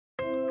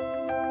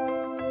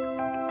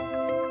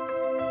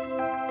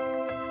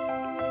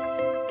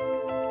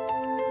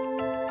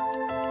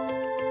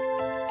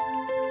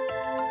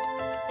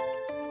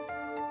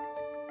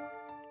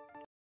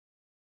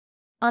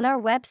On our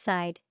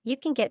website, you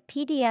can get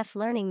PDF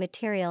learning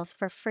materials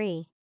for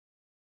free.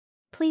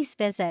 Please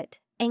visit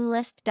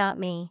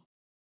englist.me.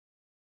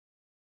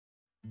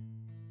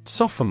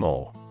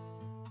 Sophomore.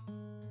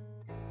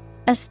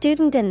 A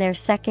student in their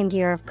second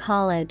year of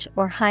college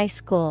or high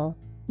school,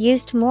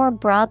 used more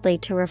broadly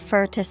to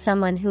refer to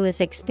someone who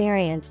is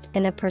experienced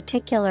in a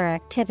particular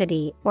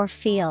activity or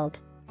field.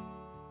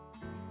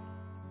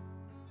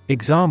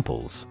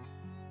 Examples: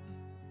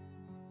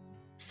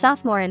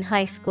 Sophomore in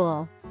high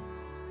school.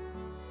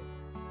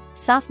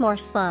 Sophomore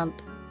slump.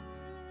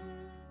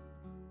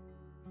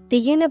 The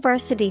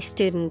university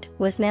student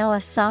was now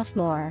a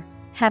sophomore,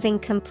 having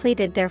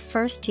completed their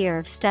first year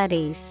of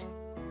studies.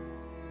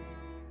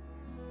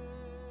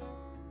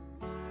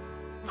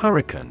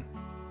 Hurricane.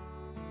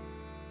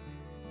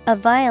 A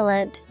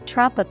violent,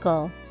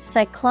 tropical,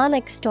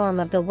 cyclonic storm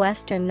of the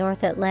western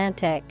North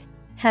Atlantic,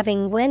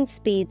 having wind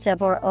speeds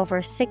of or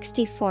over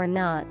 64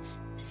 knots,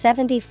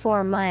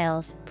 74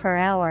 miles per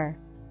hour.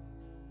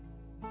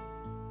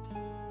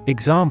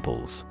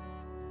 Examples: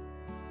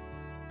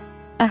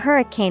 A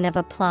hurricane of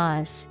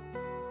applause.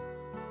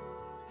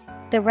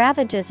 The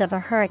ravages of a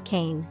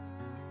hurricane.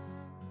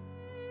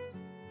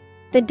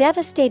 The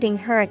devastating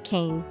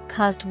hurricane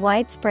caused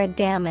widespread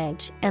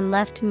damage and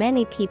left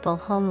many people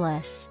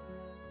homeless.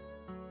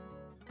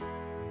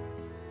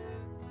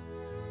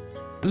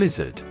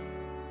 Blizzard.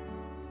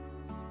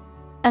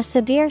 A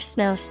severe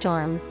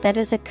snowstorm that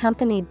is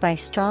accompanied by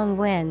strong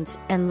winds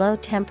and low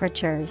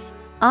temperatures,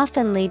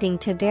 often leading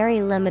to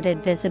very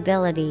limited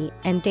visibility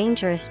and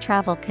dangerous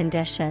travel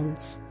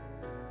conditions.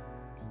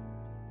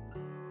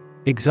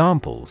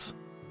 Examples: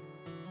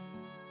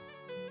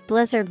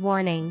 Blizzard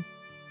warning.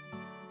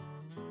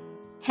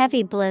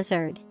 Heavy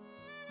blizzard.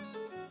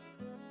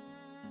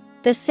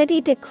 The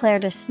city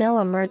declared a snow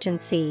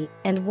emergency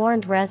and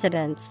warned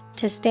residents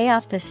to stay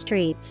off the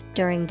streets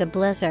during the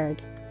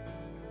blizzard.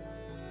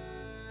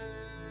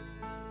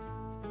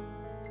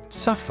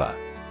 Suffer.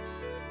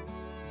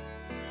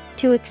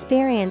 To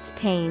experience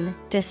pain,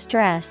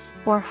 distress,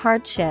 or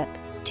hardship,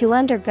 to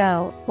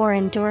undergo or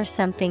endure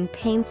something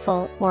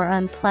painful or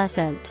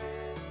unpleasant.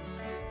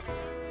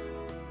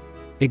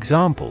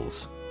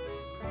 Examples: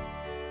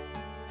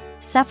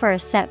 Suffer a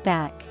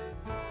setback.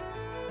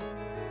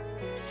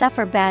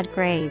 Suffer bad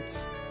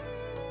grades.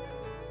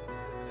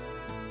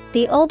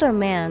 The older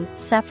man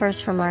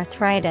suffers from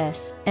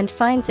arthritis and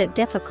finds it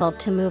difficult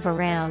to move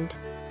around.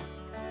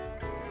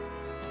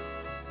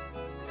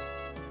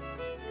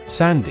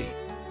 Sandy.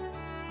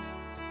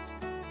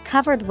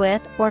 Covered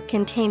with or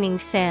containing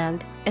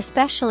sand,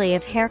 especially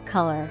of hair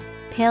color,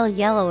 pale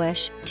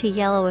yellowish to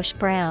yellowish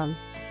brown.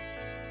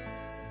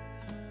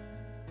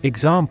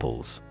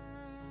 Examples: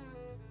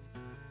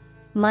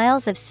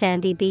 Miles of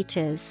sandy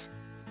beaches.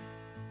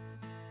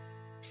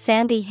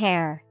 Sandy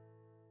hair.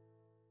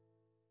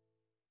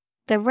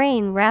 The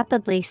rain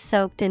rapidly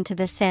soaked into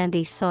the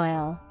sandy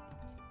soil.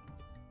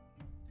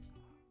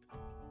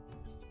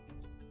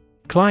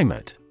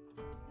 Climate.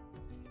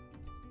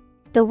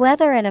 The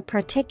weather at a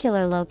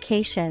particular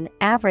location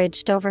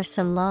averaged over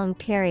some long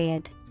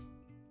period.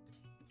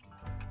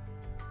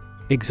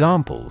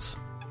 Examples: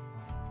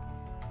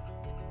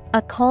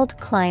 A cold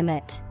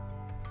climate.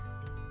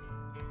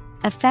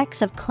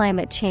 Effects of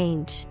climate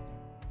change.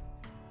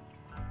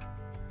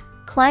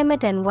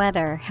 Climate and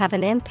weather have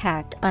an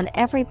impact on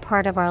every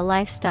part of our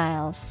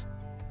lifestyles.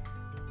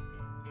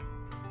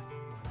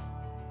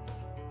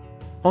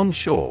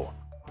 Onshore.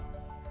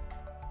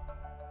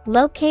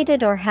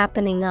 Located or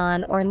happening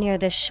on or near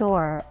the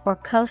shore or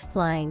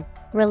coastline,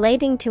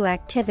 relating to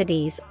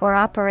activities or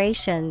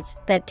operations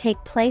that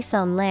take place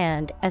on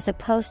land as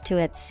opposed to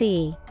at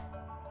sea.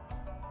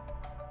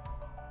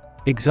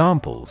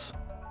 Examples: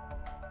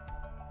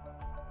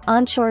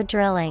 Onshore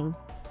drilling.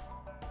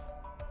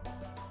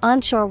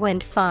 Onshore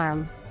wind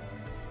farm.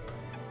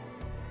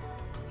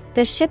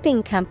 The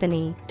shipping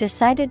company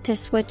decided to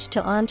switch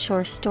to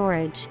onshore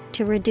storage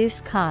to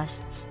reduce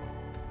costs.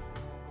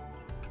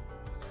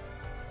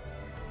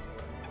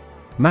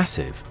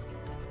 Massive.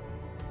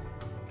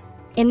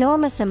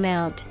 Enormous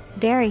amount,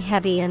 very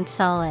heavy and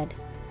solid.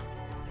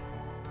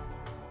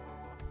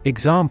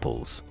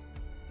 Examples: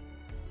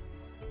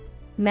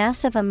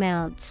 Massive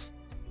amounts.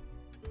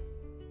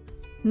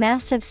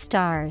 Massive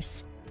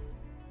stars.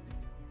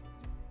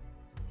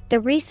 The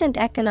recent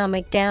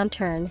economic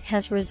downturn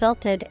has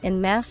resulted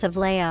in massive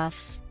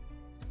layoffs.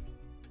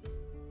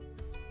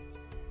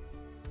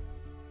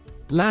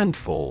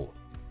 Landfall.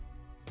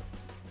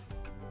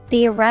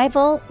 The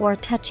arrival or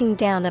touching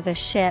down of a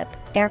ship,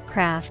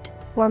 aircraft,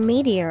 or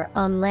meteor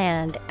on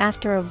land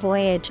after a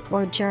voyage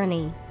or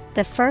journey.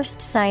 The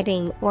first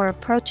sighting or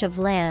approach of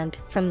land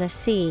from the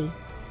sea.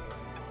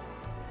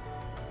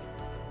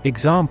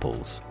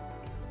 Examples: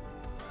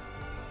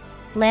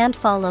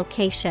 Landfall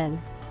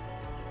location.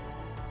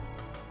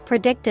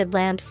 Predicted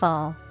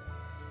landfall.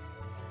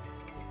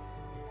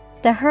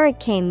 The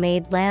hurricane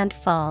made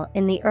landfall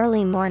in the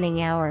early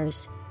morning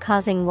hours,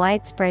 causing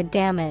widespread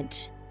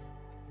damage.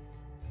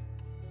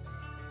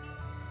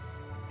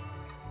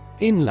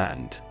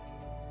 Inland.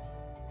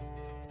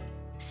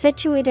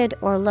 Situated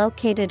or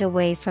located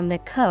away from the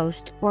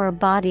coast or a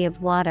body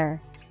of water.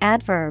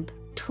 Adverb,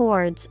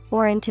 towards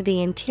or into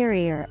the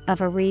interior of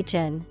a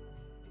region.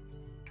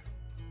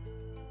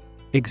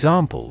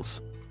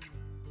 Examples: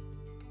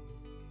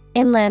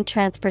 Inland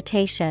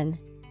transportation.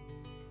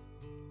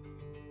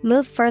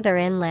 Move further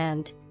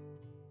inland.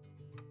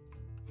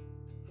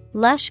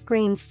 Lush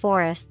green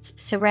forests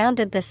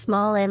surrounded the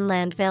small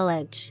inland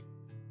village.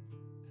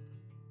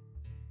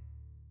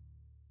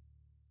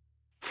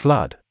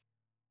 Flood.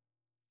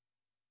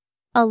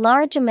 A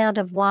large amount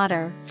of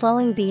water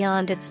flowing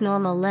beyond its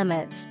normal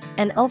limits,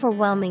 an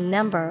overwhelming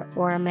number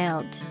or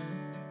amount.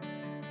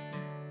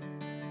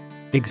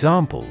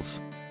 Examples: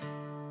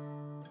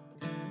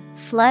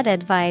 Flood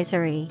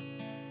advisory.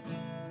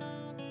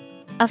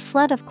 A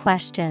flood of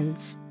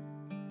questions.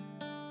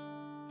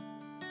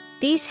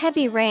 These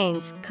heavy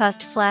rains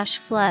caused flash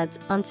floods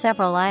on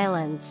several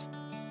islands.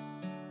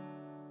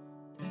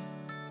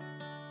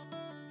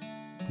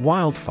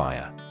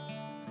 Wildfire.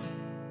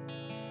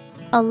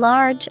 A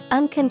large,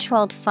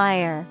 uncontrolled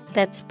fire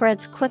that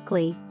spreads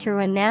quickly through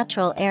a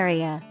natural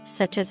area,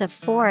 such as a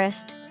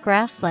forest,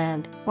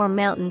 grassland, or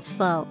mountain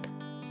slope.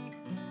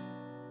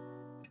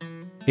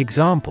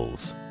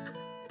 Examples: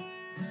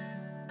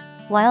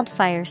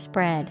 Wildfire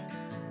spread.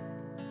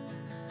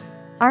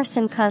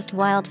 Arson caused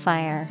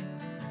wildfire.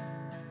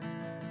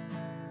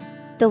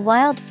 The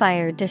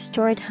wildfire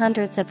destroyed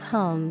hundreds of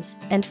homes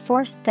and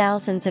forced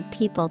thousands of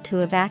people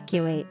to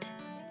evacuate.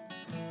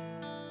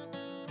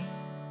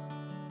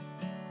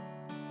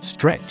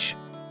 Stretch.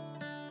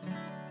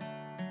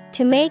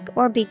 To make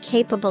or be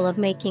capable of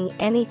making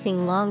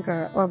anything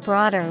longer or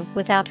broader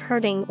without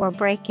hurting or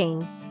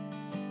breaking.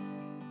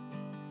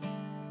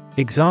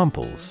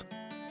 Examples: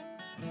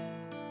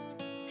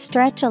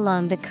 Stretch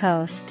along the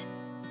coast.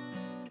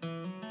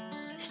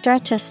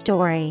 Stretch a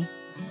story.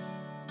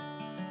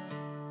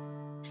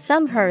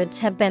 Some herds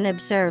have been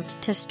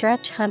observed to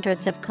stretch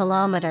hundreds of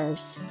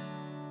kilometers.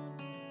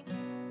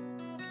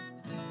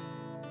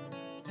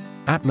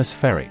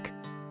 Atmospheric.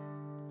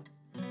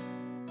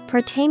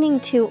 Pertaining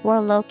to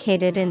or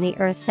located in the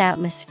Earth's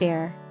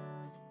atmosphere.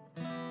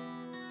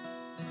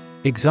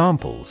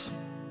 Examples: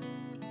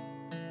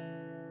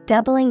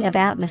 Doubling of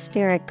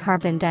atmospheric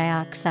carbon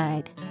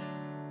dioxide.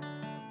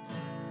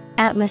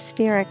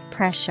 Atmospheric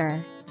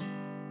pressure.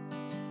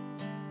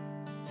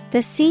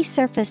 The sea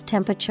surface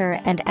temperature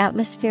and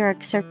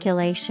atmospheric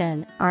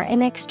circulation are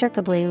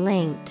inextricably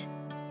linked.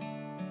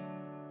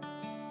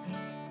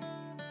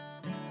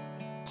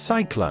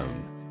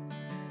 Cyclone.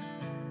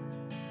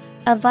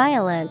 A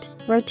violent,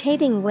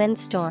 rotating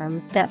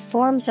windstorm that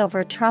forms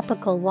over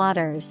tropical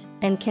waters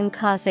and can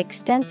cause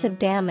extensive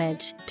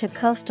damage to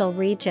coastal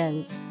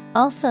regions,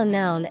 also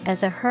known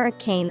as a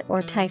hurricane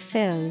or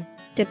typhoon,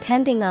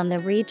 depending on the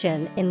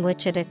region in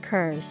which it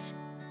occurs.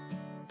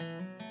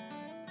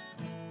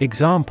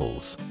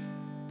 Examples: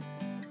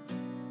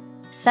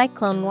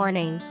 Cyclone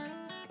warning.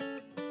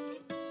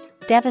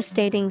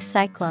 Devastating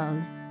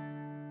cyclone.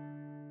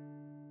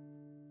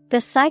 The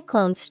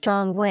cyclone's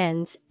strong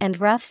winds and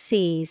rough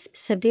seas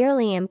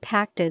severely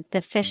impacted the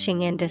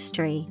fishing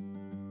industry.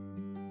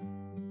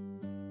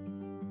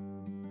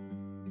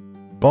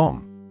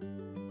 Bomb.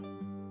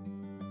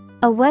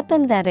 A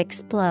weapon that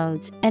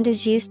explodes and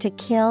is used to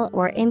kill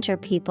or injure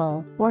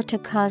people or to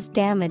cause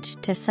damage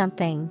to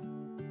something.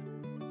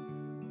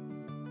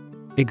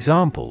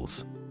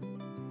 Examples: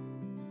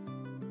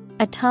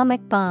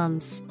 Atomic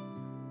bombs.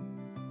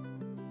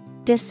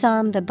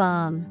 Disarm the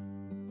bomb.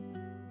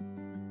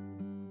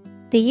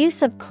 The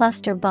use of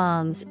cluster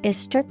bombs is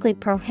strictly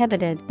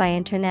prohibited by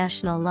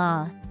international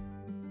law.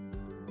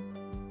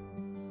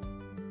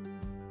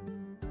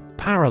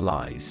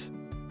 Paralyze.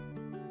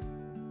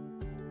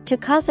 To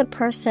cause a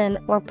person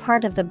or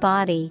part of the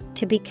body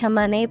to become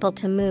unable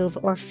to move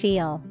or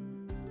feel.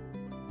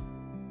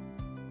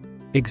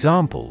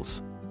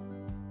 Examples: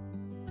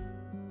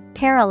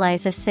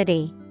 Paralyze a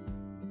city.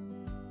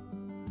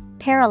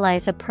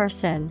 Paralyze a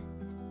person.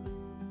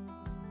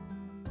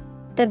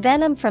 The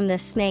venom from the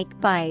snake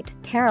bite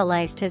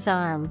paralyzed his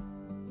arm.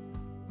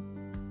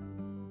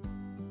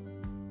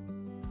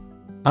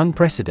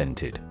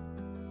 Unprecedented.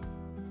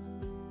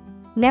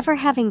 Never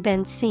having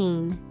been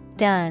seen,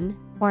 done,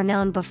 or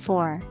known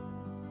before.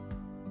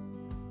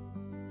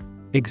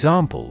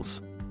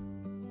 Examples: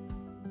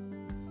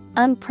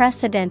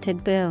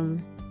 Unprecedented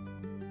boom.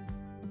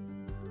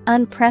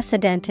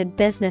 Unprecedented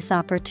business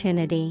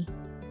opportunity.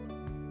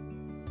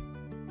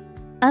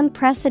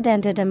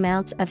 Unprecedented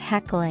amounts of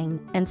heckling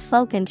and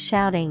slogan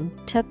shouting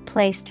took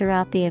place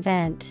throughout the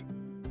event.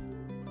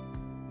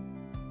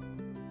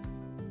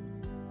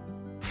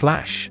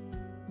 Flash.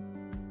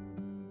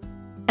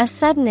 A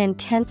sudden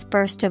intense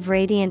burst of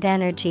radiant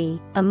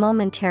energy, a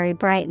momentary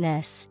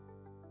brightness.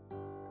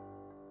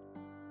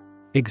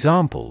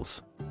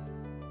 Examples: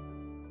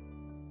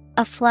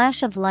 A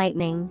flash of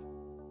lightning.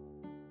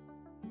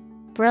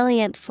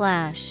 Brilliant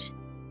flash.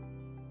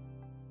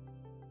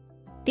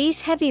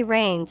 These heavy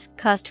rains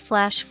caused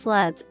flash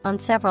floods on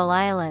several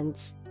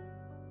islands.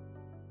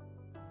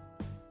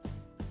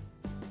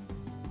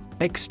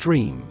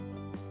 Extreme.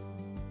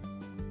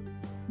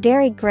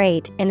 Very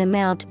great in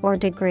amount or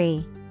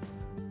degree.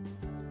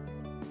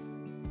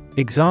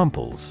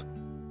 Examples: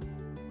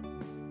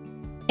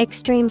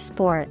 Extreme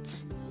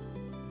sports.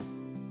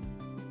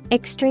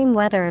 Extreme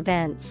weather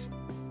events.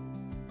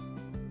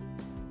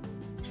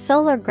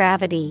 Solar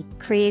gravity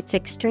creates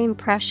extreme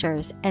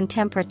pressures and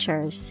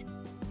temperatures.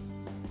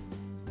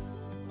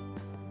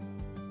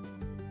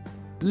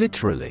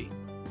 Literally.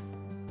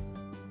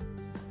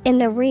 In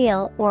the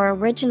real or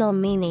original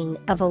meaning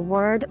of a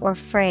word or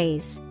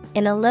phrase,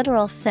 in a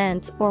literal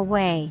sense or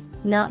way,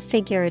 not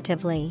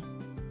figuratively.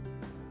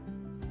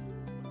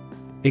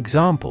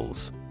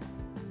 Examples: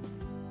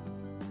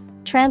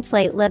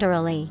 Translate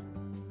literally.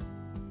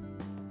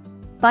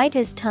 Bite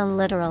his tongue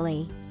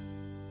literally.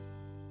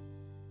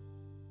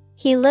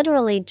 He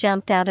literally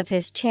jumped out of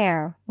his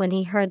chair when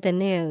he heard the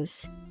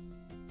news.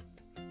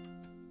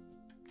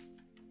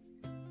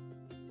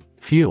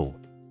 Fuel.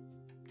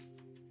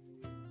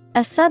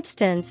 A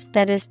substance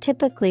that is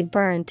typically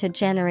burned to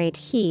generate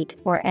heat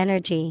or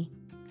energy.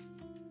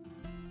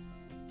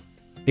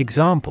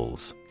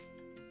 Examples: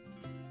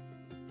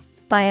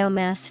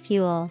 Biomass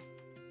fuel.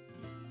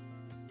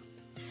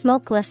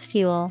 Smokeless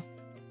fuel.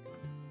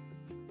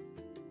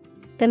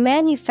 The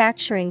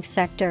manufacturing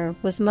sector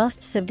was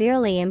most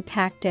severely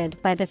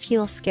impacted by the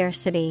fuel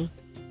scarcity.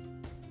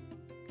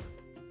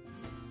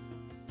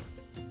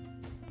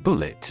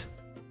 Bullet.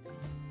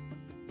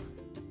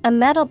 A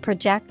metal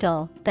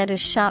projectile that is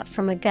shot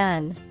from a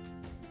gun.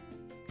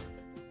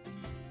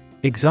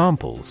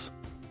 Examples: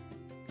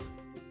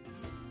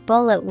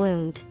 Bullet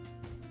wound.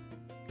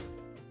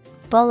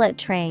 Bullet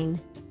train.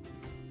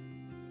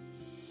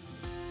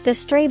 The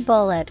stray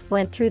bullet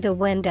went through the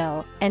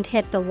window and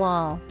hit the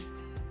wall.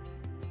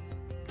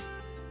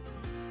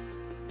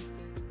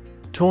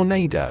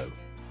 Tornado.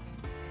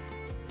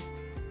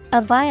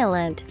 A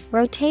violent,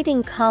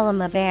 rotating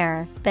column of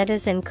air that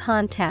is in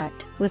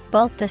contact with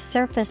both the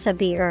surface of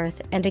the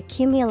Earth and a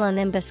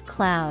cumulonimbus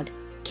cloud,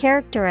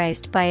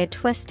 characterized by a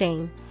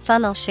twisting,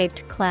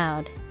 funnel-shaped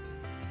cloud.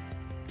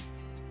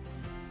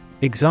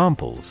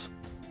 Examples: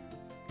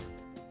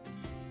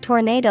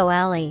 Tornado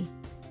alley.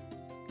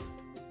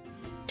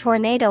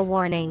 Tornado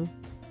warning.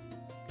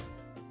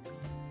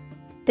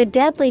 The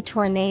deadly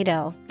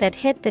tornado that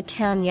hit the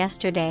town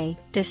yesterday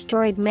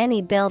destroyed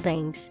many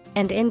buildings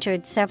and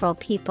injured several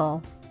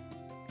people.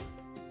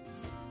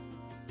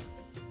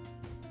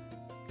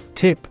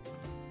 Tip.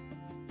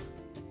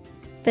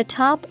 The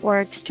top or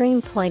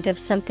extreme point of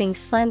something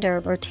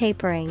slender or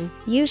tapering,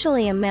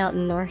 usually a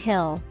mountain or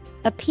hill.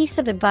 A piece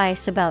of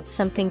advice about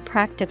something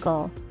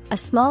practical, a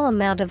small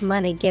amount of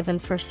money given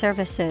for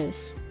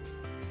services.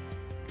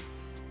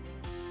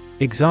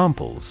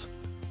 Examples: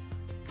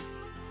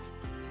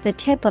 The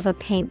tip of a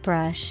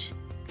paintbrush.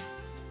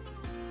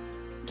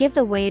 Give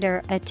the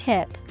waiter a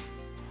tip.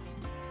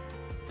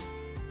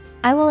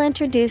 I will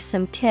introduce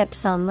some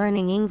tips on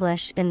learning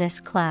English in this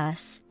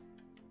class.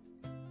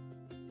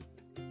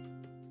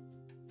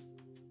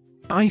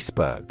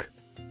 Iceberg.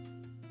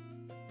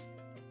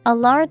 A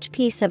large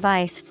piece of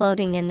ice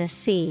floating in the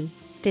sea,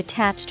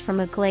 detached from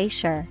a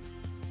glacier.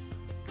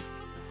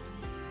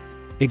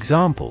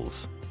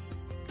 Examples: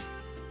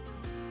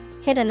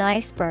 Hit an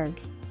iceberg.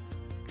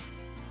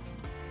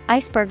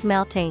 Iceberg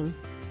melting.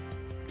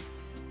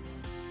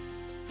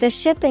 The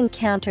ship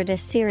encountered a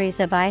series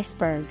of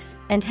icebergs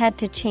and had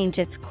to change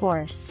its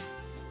course.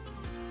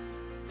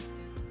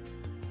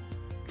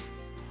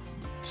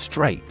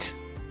 Straight.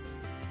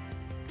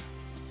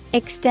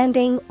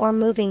 Extending or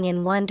moving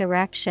in one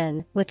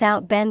direction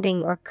without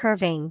bending or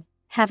curving,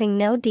 having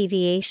no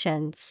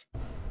deviations.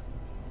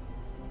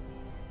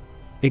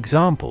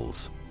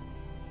 Examples: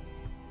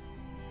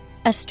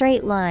 A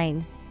straight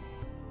line.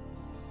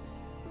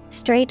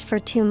 Straight for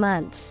 2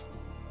 months.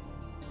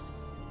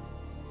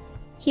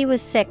 He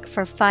was sick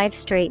for 5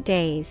 straight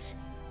days.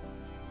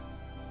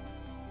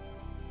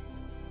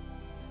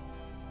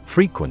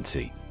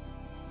 Frequency.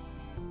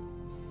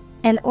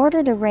 An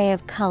ordered array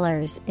of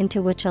colors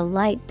into which a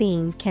light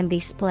beam can be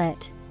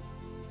split.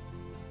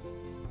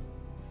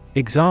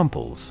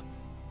 Examples: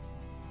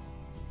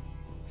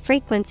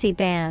 Frequency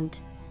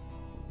band.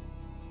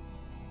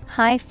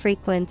 High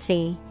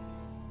frequency.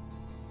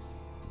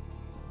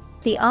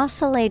 The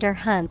oscillator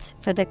hunts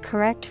for the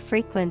correct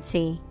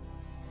frequency.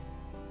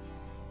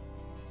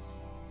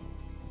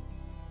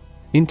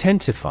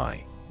 Intensify.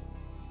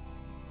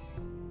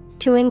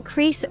 To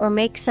increase or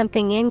make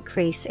something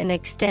increase in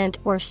extent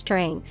or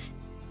strength.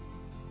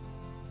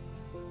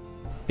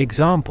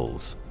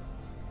 Examples: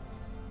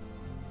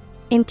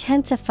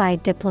 Intensify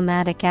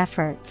diplomatic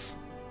efforts.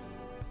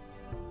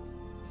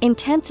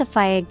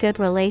 Intensify a good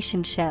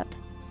relationship.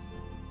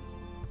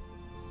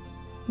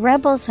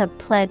 Rebels have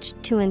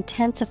pledged to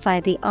intensify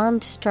the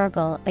armed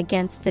struggle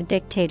against the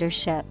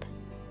dictatorship.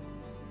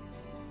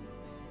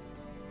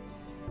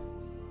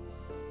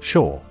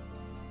 Shore.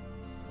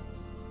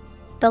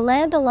 The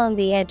land along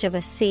the edge of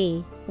a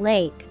sea,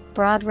 lake,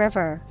 broad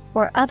river,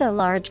 or other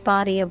large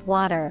body of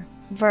water.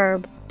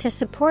 Verb, to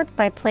support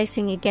by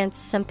placing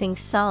against something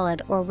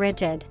solid or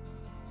rigid.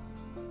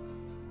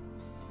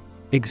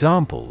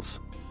 Examples: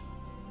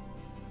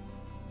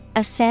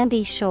 a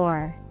sandy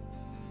shore.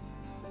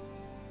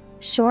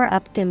 Shore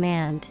up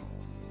demand.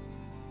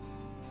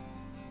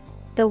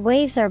 The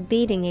waves are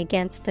beating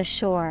against the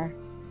shore.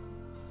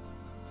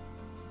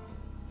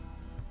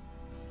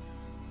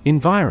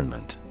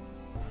 Environment: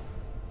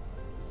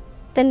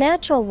 the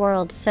natural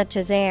world such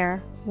as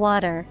air,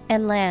 water,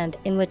 and land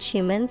in which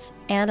humans,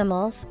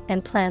 animals,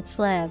 and plants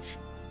live.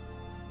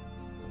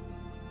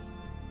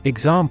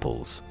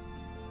 Examples: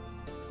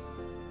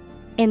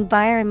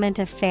 environment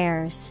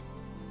affairs.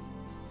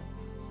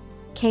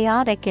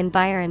 Chaotic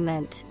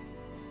environment.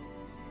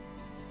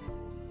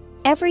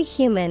 Every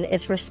human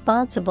is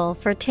responsible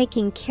for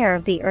taking care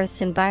of the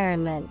Earth's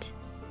environment.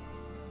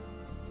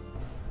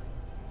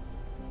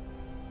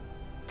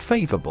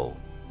 Favorable: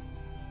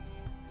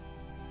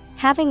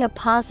 having a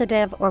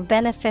positive or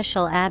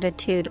beneficial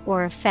attitude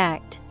or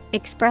effect,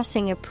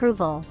 expressing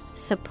approval,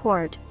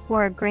 support,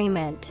 or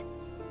agreement.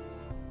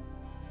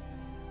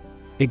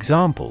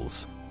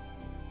 Examples: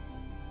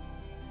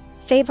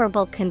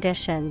 favorable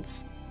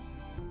conditions.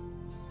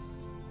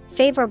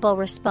 Favorable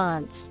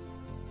response.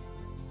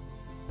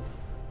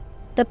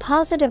 The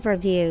positive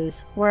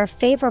reviews were a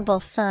favorable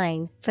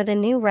sign for the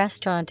new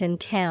restaurant in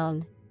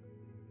town.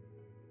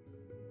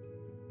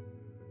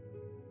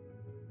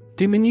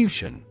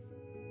 Diminution: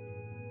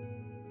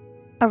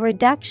 a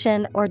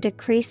reduction or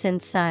decrease in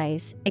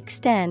size,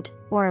 extent,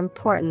 or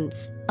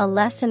importance, a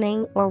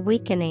lessening or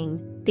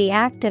weakening, the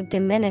act of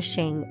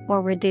diminishing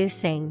or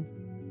reducing.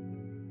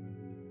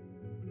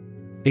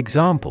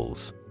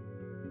 Examples: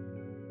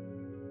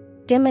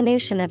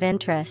 diminution of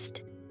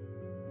interest.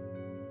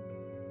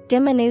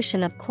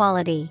 Diminution of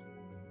quality.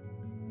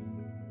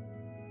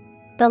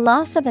 The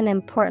loss of an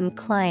important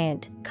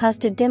client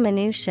caused a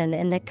diminution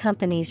in the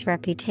company's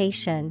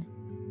reputation.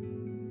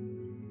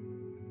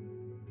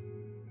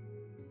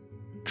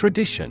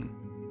 Tradition: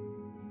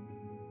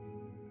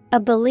 a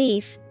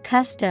belief,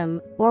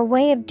 custom, or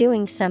way of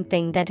doing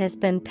something that has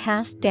been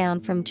passed down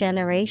from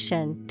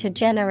generation to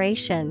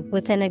generation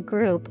within a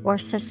group or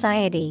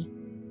society.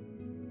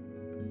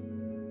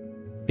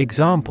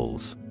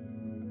 Examples: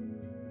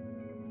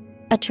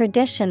 a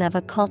tradition of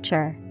a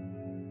culture.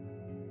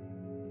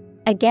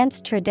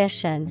 Against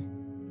tradition.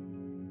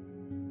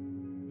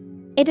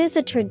 It is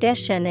a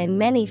tradition in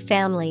many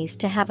families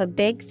to have a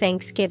big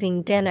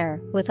Thanksgiving dinner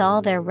with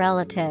all their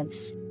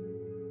relatives.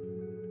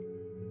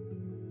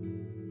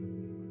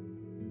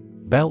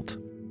 Belt: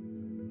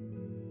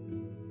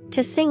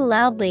 to sing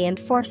loudly and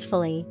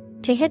forcefully,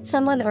 to hit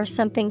someone or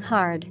something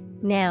hard.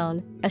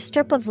 Noun, a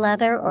strip of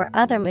leather or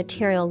other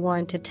material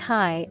worn to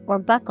tie or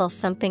buckle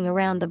something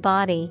around the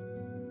body.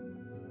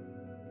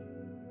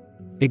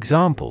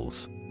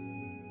 Examples: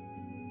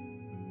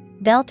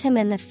 belt him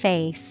in the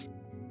face.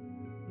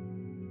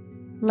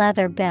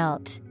 Leather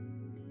belt.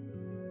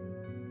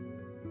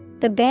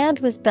 The band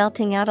was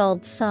belting out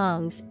old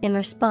songs in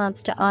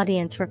response to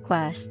audience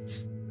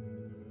requests.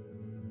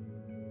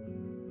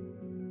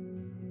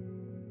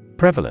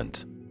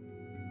 Prevalent: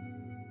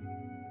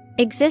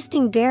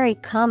 existing very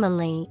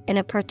commonly in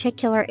a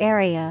particular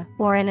area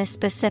or in a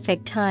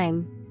specific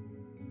time.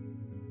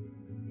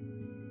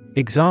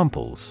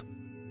 Examples: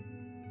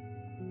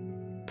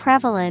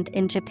 prevalent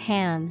in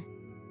Japan.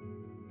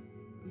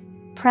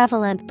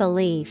 Prevalent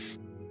belief.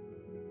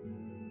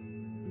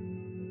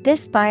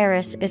 This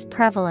virus is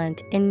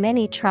prevalent in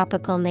many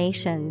tropical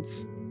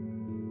nations.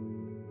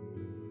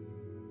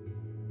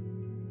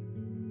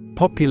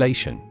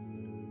 Population: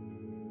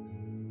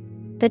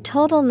 the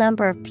total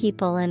number of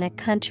people in a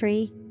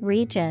country,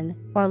 region,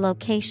 or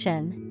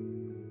location.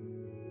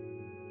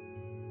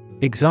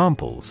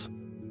 Examples: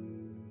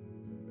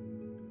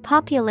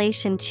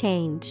 population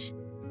change.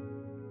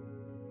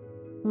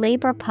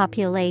 Labor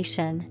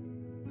population.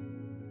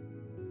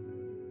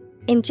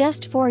 In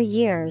just 4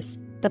 years,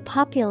 the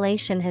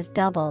population has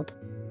doubled.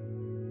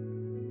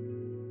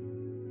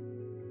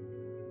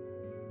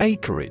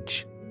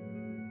 Acreage: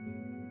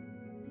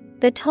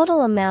 the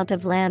total amount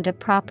of land a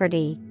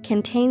property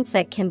contains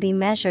that can be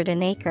measured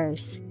in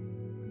acres.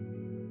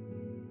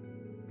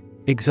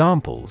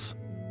 Examples: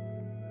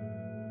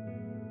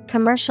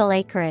 commercial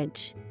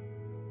acreage.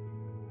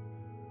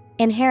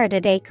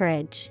 Inherited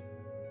acreage.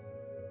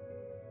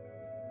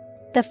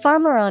 The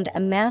farmer owned a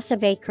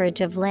massive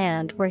acreage of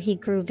land where he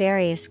grew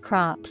various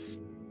crops.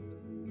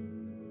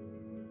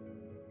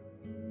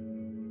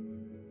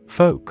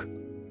 Folk: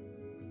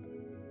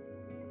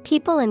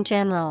 people in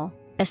general,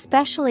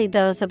 especially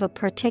those of a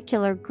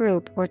particular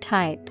group or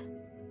type.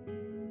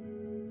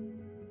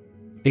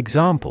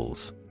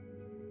 Examples: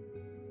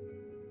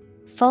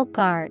 folk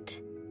art.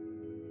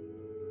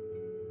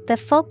 The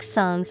folk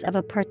songs of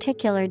a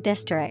particular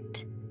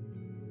district.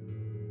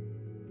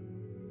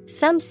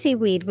 Some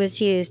seaweed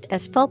was used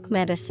as folk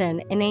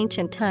medicine in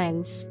ancient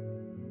times.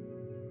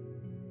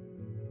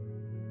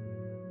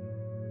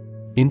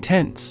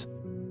 Intense: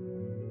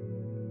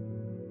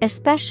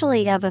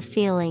 especially of a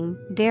feeling,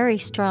 very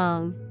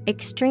strong,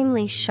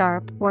 extremely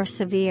sharp or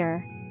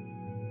severe.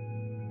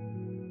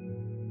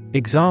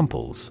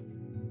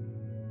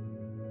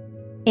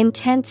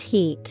 Intense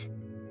heat.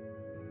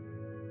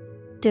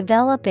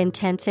 Develop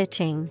intense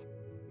itching.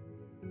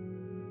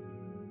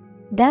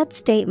 That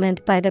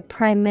statement by the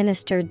Prime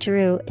Minister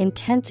drew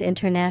intense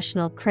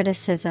international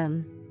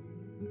criticism.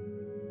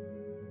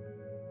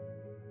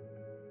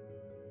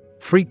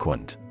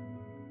 Frequent.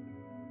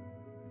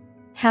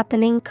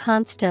 Happening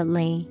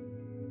constantly.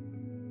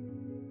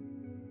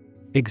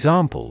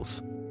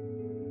 Examples: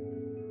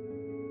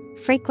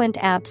 Frequent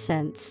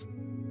absence.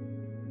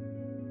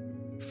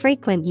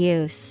 Frequent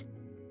use.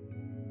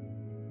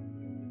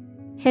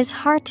 His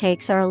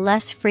heartaches are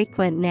less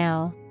frequent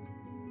now.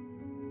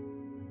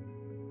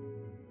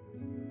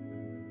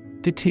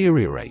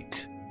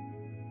 Deteriorate.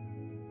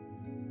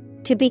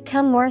 To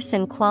become worse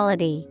in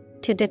quality,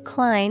 to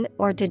decline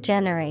or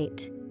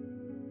degenerate.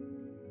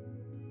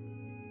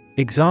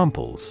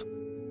 Examples: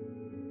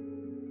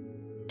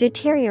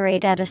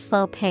 Deteriorate at a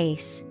slow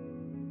pace.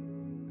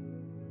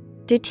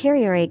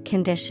 Deteriorate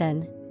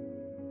condition.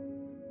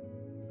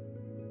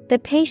 The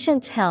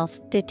patient's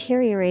health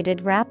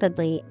deteriorated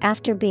rapidly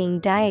after being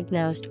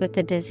diagnosed with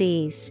the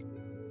disease.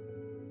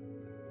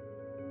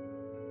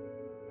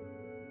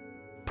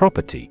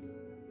 Property.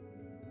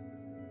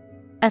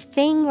 A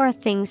thing or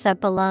things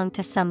that belong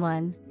to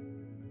someone.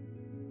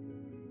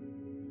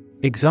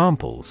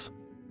 Examples: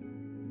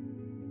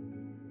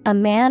 A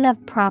man of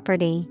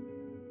property.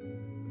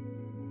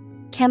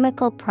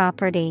 Chemical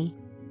property.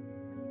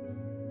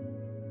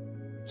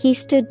 He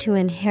stood to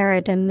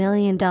inherit $1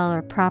 million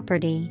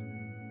property.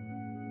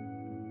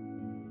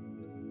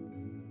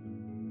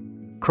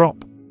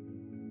 Crop.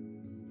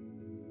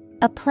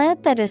 A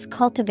plant that is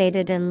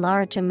cultivated in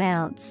large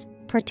amounts,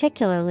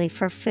 particularly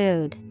for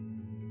food.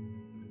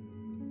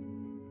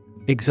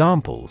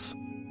 Examples: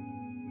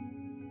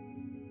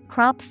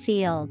 Crop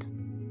field.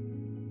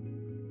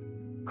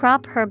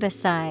 Crop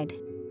herbicide.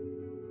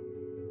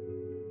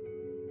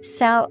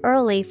 Sow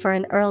early for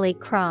an early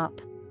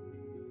crop.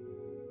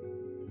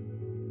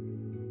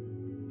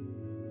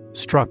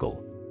 Struggle.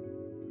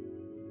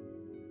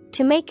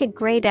 To make a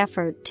great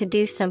effort to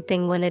do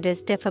something when it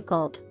is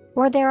difficult,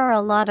 or there are a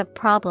lot of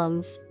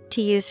problems,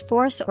 to use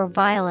force or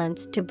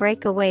violence to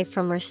break away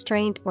from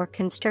restraint or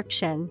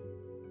constriction.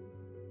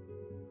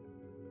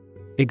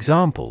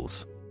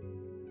 Examples: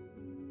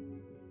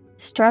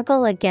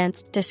 Struggle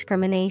against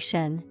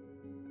discrimination.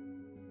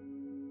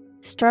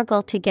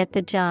 Struggle to get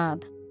the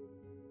job.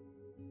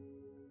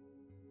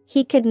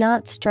 He could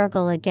not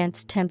struggle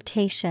against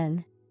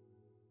temptation.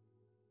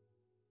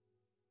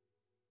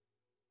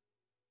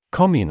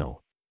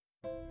 Communal.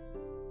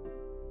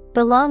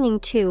 Belonging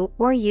to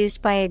or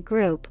used by a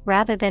group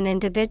rather than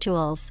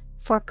individuals,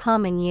 for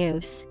common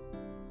use.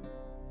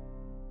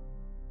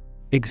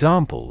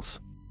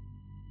 Examples: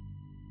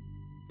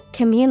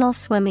 Communal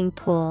swimming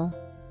pool.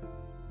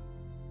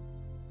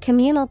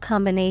 Communal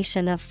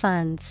combination of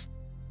funds.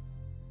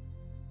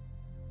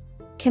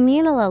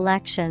 Communal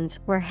elections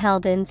were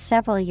held in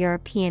several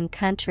European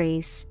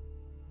countries.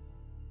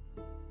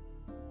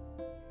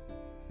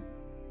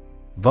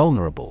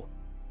 Vulnerable.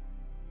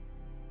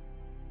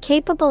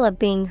 Capable of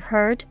being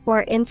hurt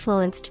or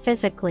influenced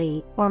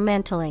physically or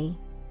mentally.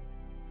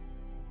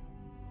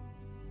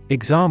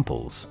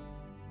 Examples: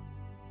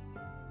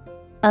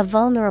 A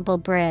vulnerable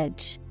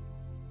bridge.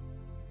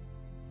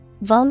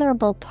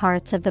 Vulnerable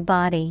parts of the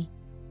body.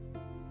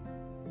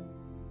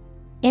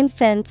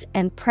 Infants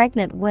and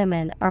pregnant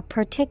women are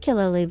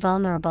particularly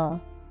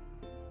vulnerable.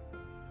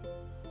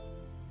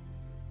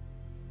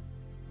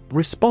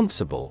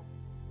 Responsible.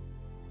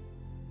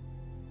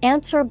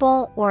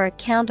 Answerable or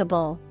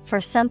accountable for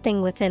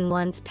something within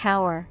one's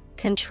power,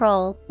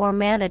 control, or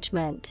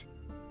management.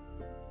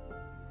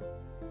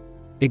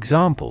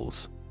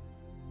 Examples: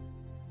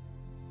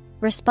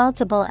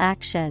 Responsible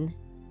action.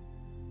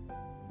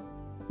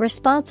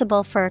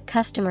 Responsible for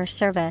customer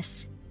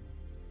service.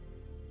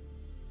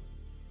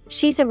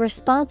 She's a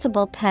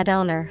responsible pet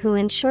owner who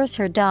ensures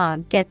her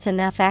dog gets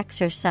enough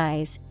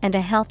exercise and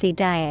a healthy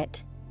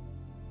diet.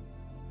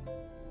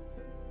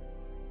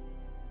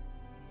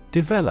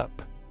 Develop.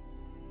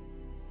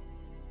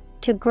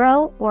 To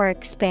grow or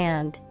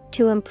expand,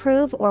 to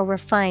improve or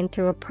refine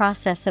through a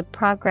process of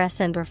progress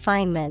and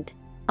refinement,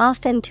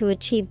 often to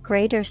achieve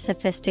greater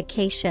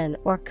sophistication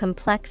or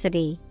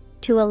complexity,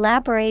 to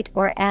elaborate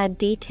or add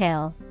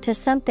detail to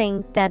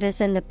something that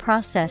is in the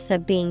process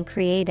of being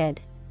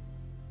created.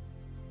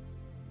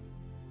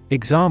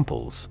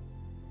 Examples: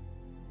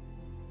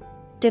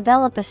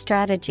 Develop a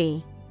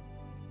strategy.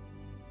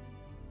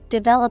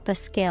 Develop a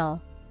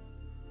skill.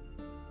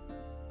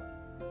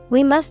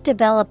 We must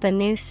develop a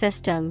new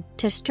system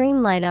to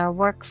streamline our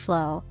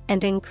workflow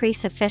and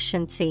increase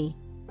efficiency.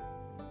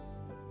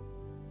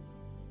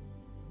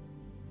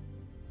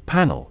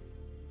 Panel.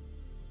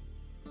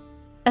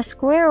 A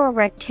square or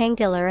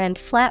rectangular and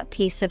flat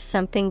piece of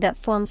something that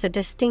forms a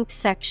distinct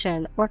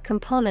section or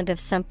component of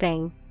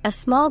something. A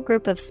small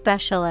group of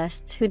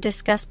specialists who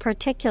discuss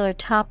particular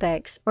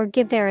topics or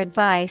give their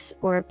advice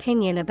or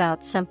opinion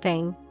about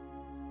something.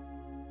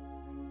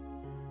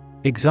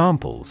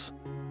 Examples: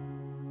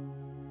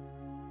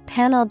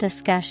 Panel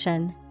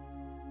discussion.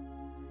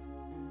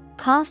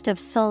 cost of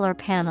solar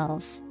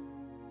panels.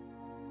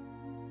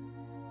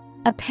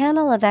 A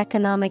panel of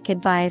economic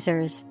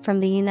advisors from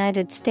the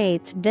United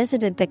States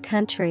visited the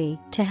country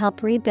to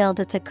help rebuild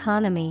its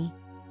economy.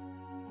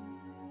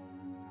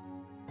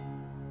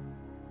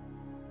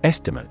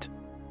 Estimate.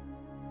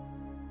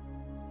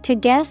 To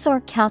guess or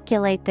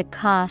calculate the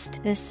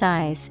cost, the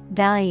size,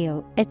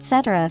 value,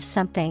 etc. of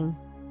something.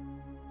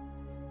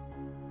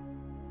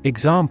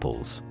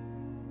 Examples.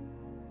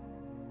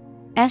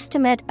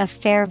 Estimate of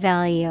fair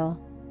value.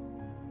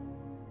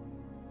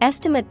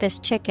 Estimate this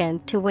chicken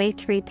to weigh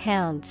 3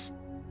 pounds.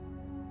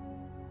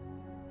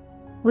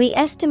 We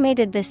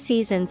estimated the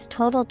season's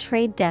total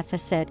trade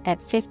deficit at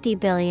 $50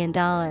 billion.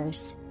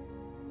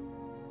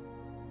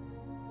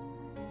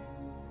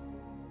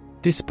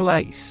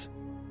 Displace.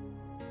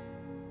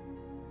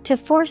 To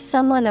force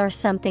someone or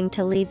something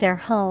to leave their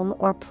home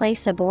or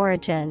place of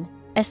origin,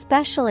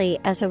 especially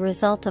as a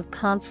result of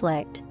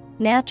conflict,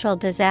 natural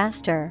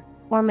disaster,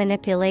 or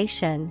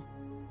manipulation.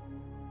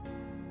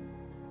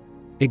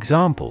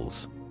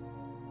 Examples.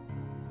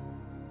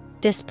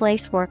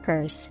 Displace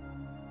workers.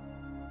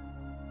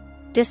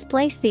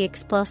 Displace the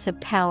explosive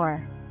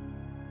power.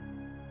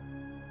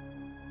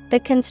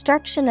 The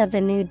construction of the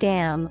new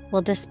dam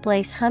will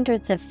displace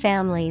hundreds of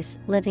families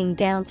living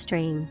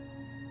downstream.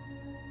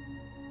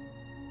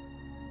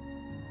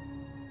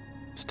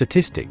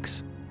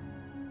 Statistics.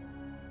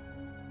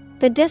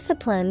 The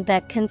discipline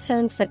that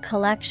concerns the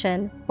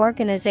collection,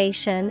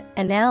 organization,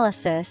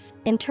 analysis,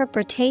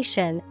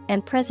 interpretation,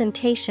 and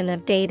presentation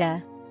of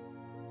data.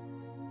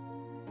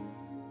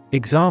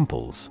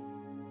 Examples.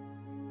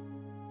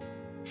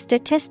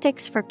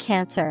 Statistics for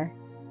cancer.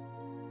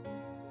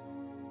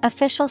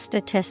 Official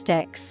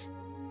statistics.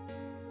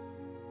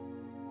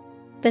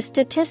 The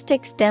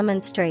statistics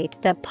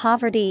demonstrate that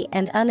poverty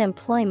and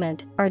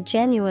unemployment are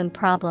genuine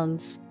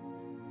problems.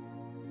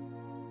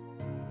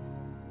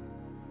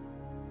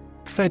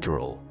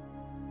 Federal.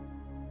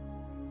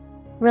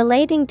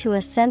 Relating to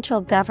a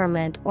central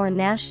government or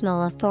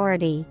national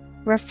authority,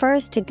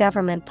 refers to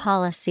government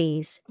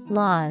policies,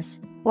 laws,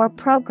 or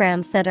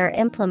programs that are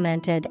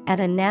implemented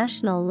at a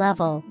national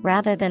level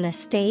rather than a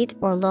state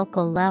or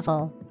local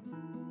level.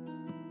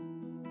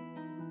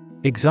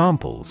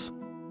 Examples.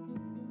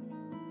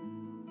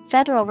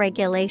 Federal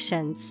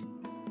regulations.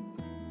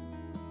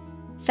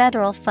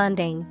 Federal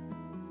funding.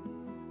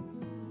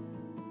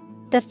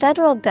 The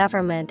federal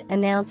government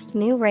announced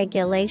new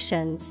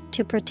regulations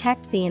to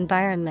protect the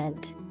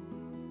environment.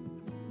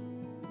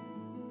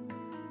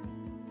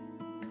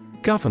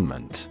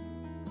 Government.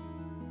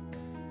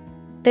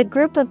 The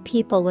group of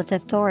people with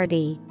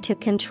authority to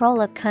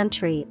control a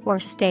country or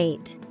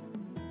state.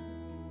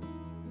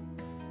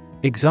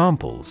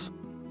 Examples.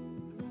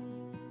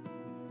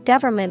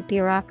 Government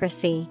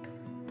bureaucracy.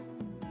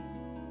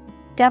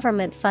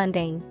 Government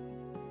funding.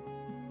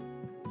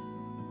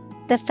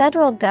 The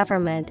federal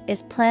government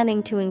is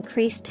planning to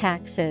increase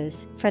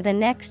taxes for the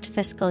next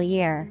fiscal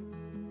year.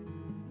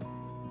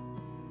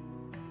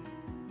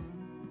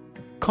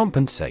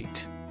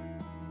 Compensate.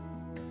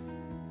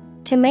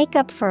 To make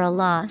up for a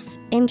loss,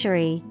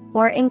 injury,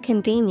 or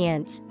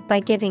inconvenience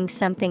by giving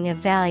something of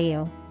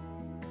value.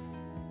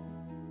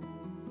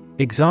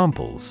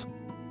 Examples.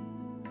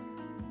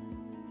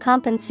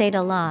 Compensate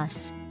a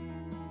loss.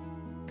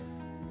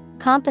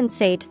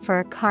 Compensate for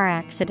a car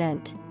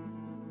accident.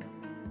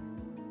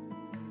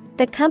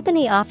 The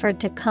company offered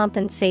to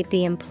compensate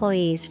the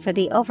employees for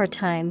the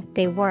overtime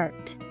they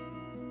worked.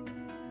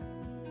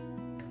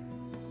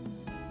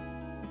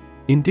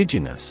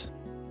 Indigenous.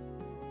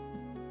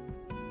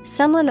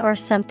 Someone or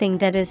something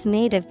that is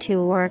native to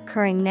or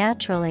occurring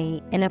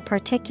naturally in a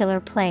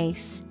particular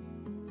place.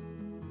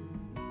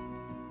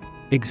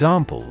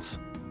 Examples.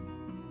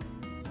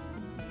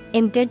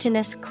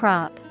 Indigenous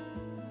crop.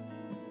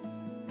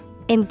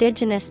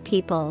 Indigenous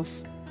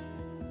peoples.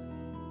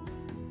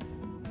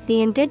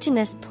 The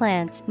indigenous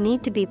plants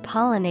need to be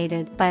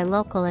pollinated by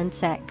local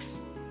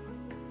insects.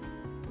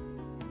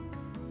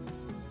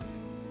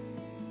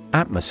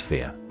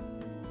 Atmosphere.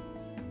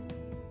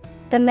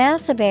 The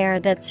mass of air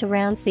that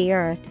surrounds the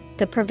earth,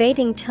 the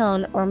pervading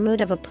tone or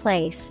mood of a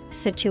place,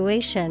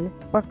 situation,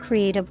 or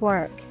creative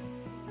work.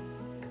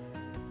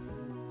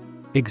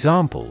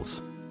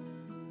 Examples.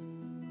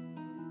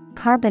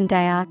 Carbon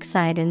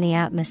dioxide in the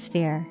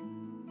atmosphere.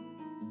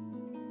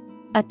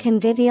 A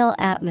convivial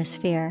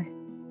atmosphere.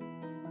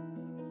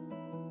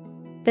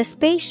 The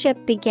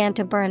spaceship began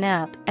to burn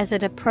up as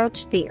it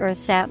approached the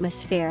Earth's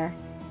atmosphere.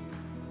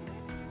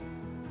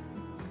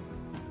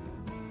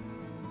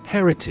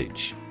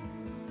 Heritage.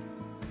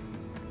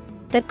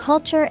 The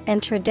culture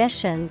and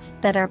traditions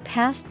that are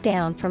passed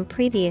down from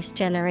previous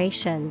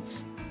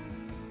generations.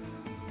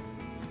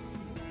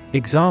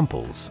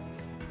 Examples.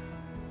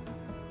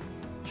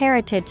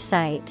 Heritage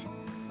site.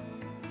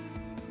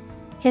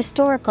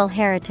 Historical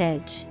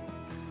heritage.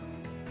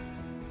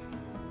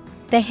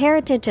 The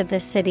heritage of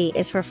the city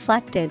is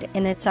reflected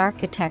in its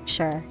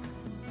architecture.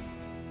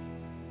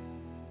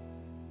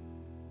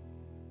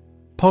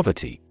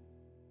 Poverty.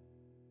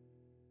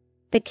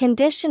 The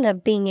condition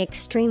of being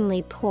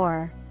extremely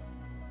poor.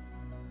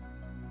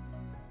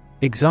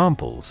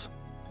 Examples: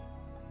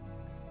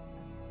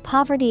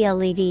 poverty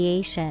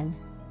alleviation,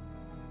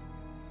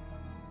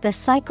 the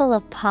cycle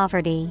of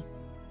poverty.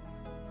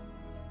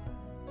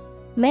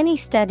 Many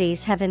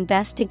studies have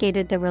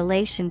investigated the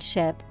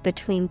relationship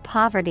between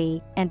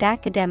poverty and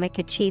academic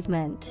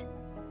achievement.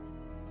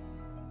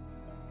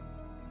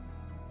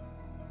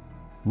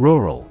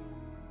 Rural.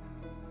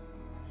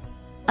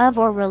 Of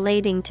or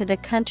relating to the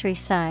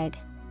countryside.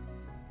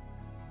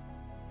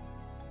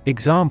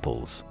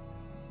 Examples: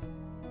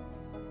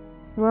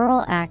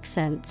 rural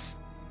accents,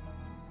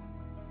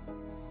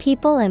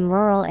 people in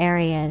rural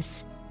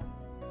areas.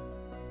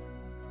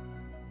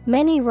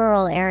 Many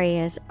rural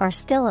areas are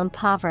still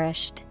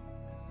impoverished.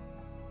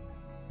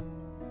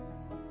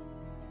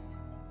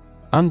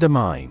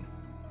 Undermine.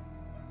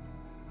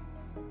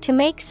 To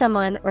make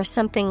someone or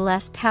something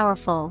less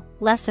powerful,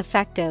 less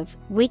effective,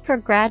 weaker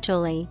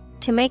gradually,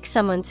 to make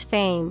someone's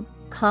fame,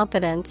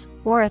 competence,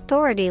 or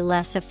authority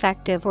less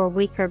effective or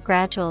weaker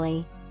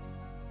gradually.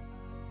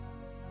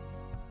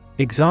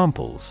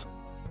 Examples: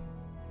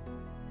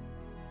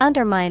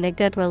 undermine a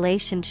good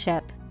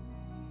relationship.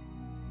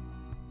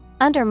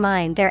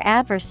 Undermine their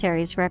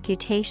adversary's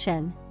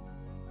reputation.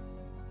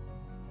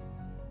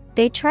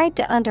 They tried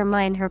to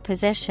undermine her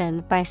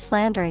position by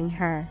slandering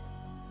her.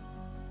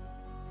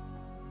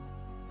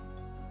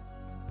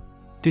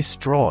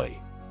 Destroy.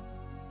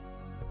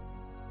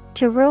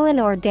 To ruin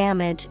or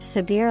damage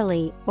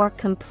severely or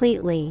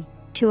completely,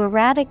 to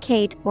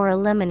eradicate or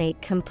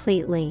eliminate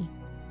completely.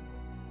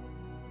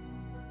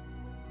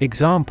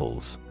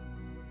 Examples: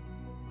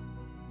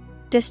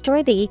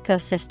 destroy the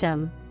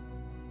ecosystem.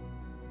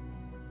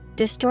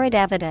 Destroyed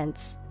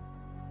evidence.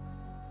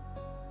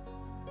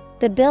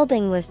 The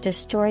building was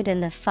destroyed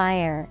in the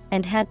fire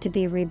and had to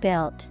be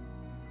rebuilt.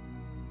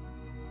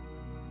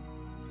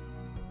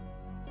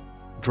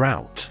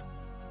 Drought.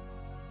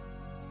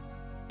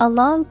 A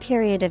long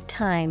period of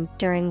time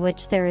during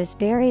which there is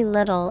very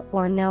little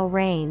or no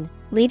rain,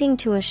 leading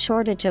to a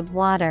shortage of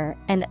water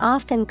and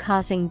often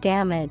causing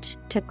damage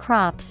to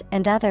crops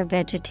and other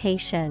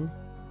vegetation.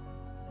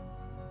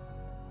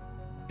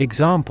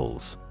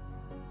 Examples: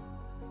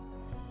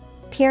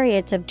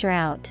 periods of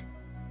drought.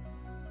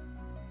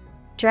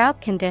 Drought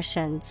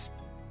conditions.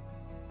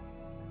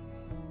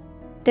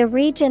 The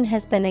region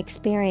has been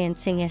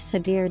experiencing a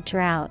severe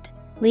drought,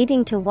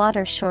 leading to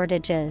water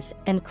shortages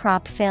and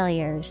crop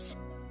failures.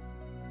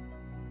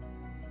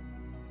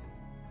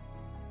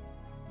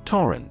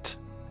 Torrent.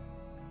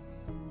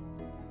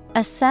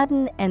 A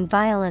sudden and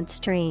violent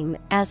stream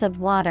as of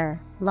water,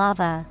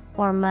 lava,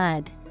 or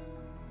mud.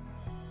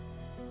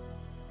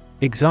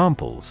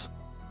 Examples: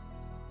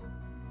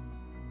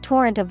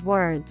 torrent of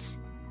words.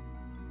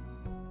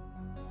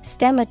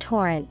 Stem a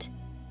torrent.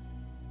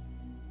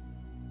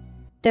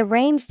 The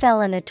rain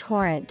fell in a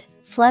torrent,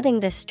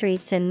 flooding the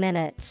streets in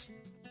minutes.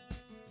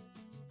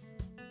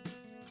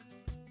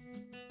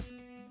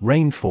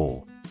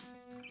 Rainfall.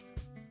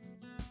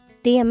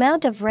 The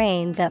amount of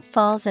rain that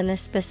falls in a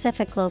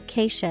specific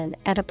location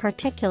at a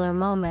particular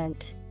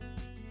moment.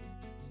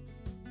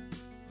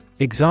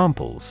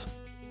 Examples: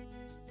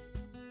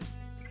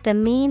 the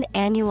mean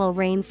annual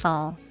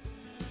rainfall.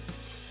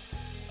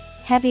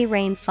 Heavy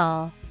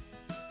rainfall.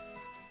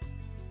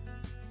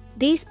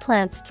 These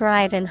plants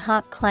thrive in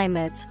hot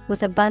climates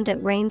with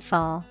abundant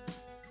rainfall.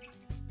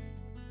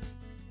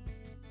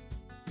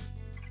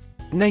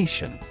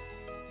 Nation.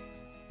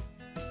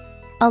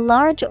 A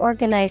large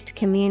organized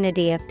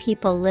community of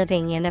people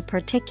living in a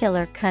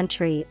particular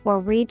country or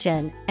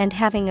region and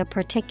having a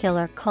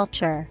particular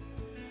culture.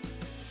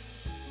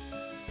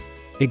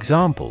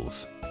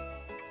 Examples: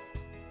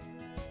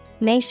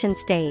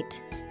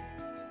 nation-state.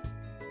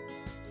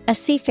 A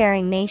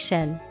seafaring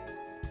nation.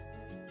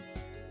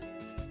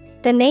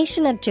 The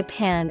nation of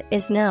Japan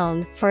is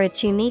known for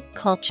its unique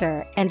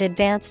culture and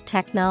advanced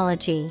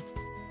technology.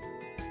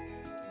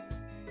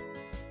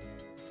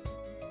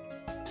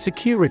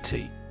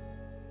 Security.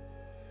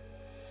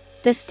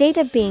 The state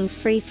of being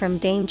free from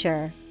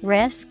danger,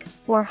 risk,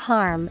 or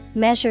harm,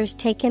 measures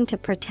taken to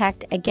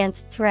protect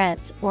against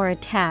threats or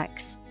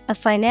attacks. A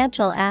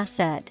financial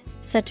asset,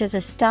 such as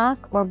a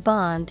stock or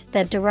bond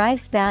that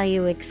derives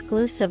value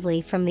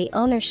exclusively from the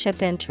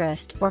ownership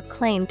interest or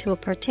claim to a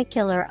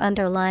particular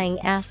underlying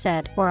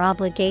asset or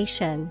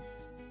obligation.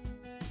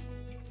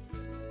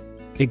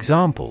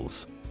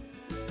 Examples: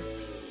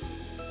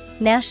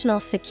 national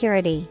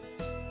security.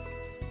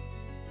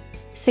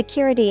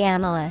 Security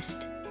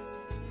analyst.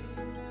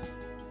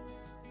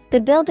 The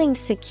building's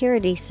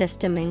security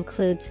system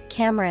includes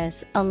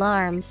cameras,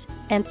 alarms,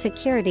 and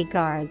security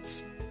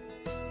guards.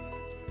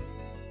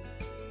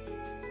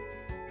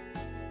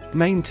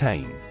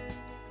 Maintain.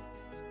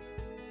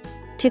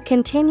 To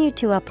continue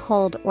to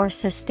uphold or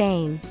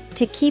sustain,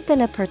 to keep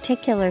in a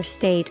particular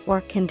state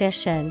or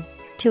condition,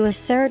 to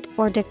assert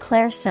or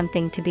declare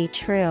something to be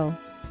true.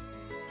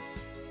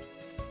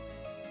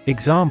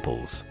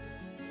 Examples: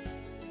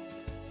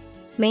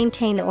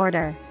 maintain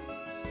order.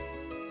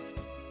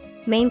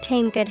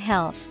 Maintain good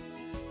health.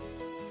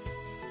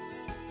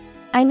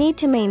 I need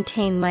to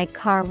maintain my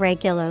car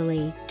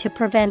regularly to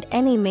prevent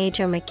any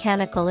major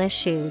mechanical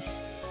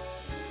issues.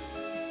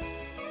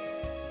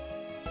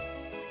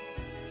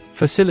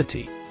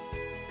 Facility.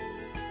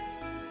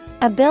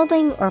 A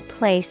building or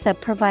place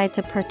that provides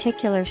a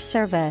particular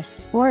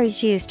service or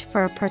is used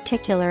for a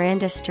particular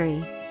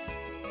industry.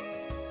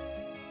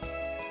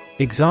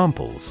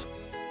 Examples: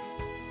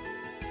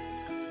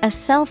 a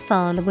cell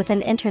phone with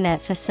an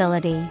internet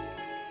facility.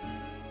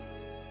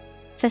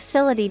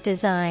 Facility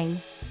design.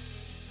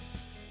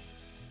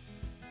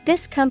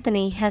 This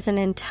company has an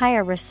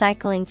entire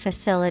recycling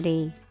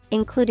facility,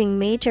 including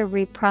major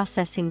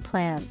reprocessing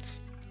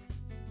plants.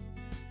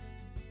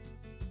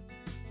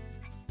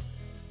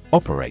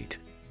 Operate.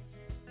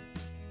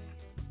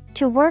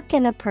 To work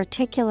in a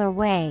particular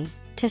way,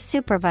 to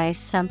supervise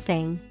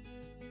something.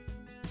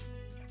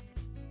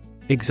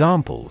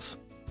 Examples: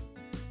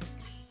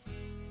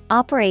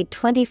 operate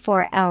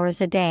 24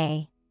 hours a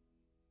day.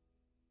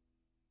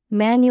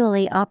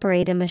 Manually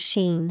operate a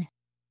machine.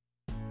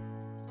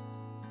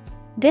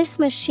 This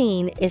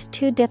machine is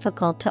too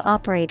difficult to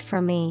operate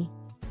for me.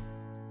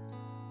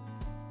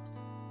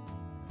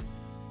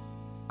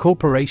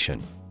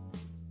 Corporation.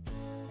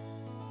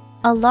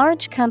 A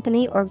large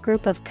company or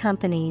group of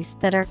companies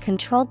that are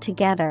controlled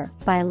together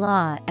by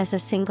law as a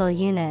single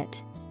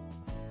unit.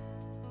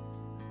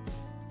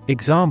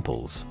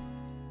 Examples: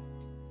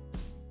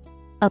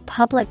 a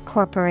public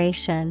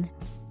corporation.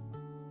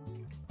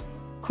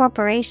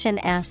 Corporation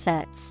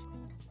assets.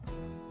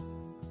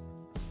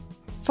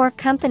 4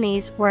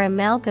 companies were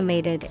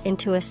amalgamated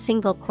into a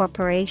single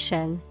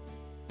corporation.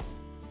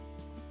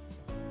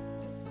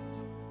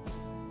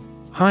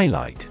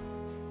 Highlight.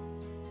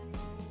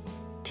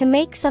 To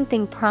make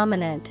something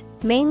prominent,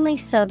 mainly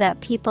so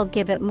that people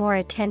give it more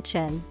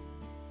attention.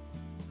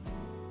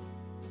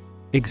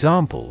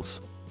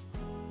 Examples: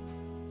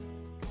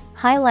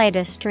 highlight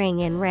a string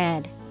in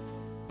red.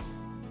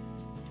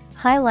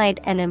 Highlight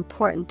an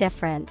important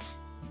difference.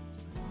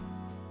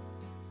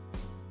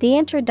 The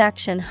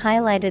introduction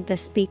highlighted the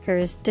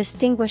speaker's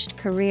distinguished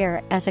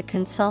career as a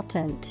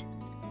consultant.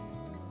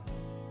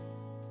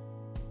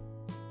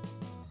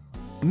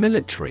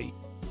 Military.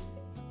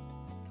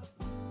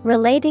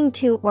 Relating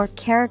to or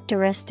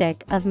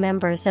characteristic of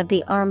members of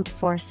the armed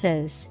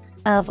forces,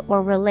 of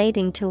or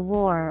relating to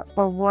war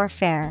or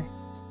warfare.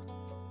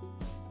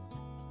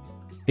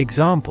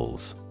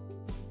 Examples: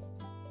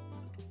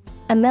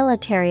 a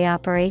military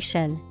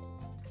operation.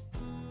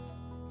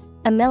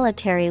 A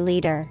military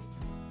leader.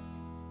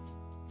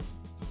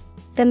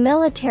 The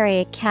military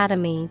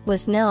academy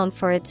was known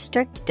for its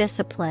strict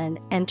discipline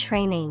and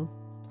training.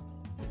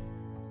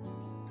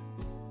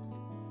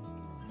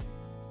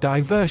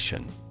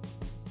 Diversion.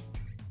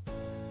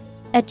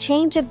 A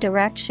change of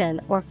direction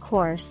or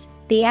course,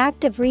 the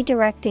act of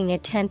redirecting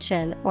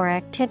attention or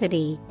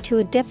activity to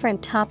a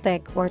different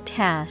topic or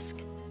task,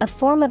 a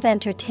form of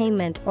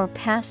entertainment or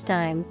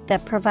pastime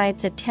that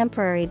provides a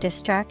temporary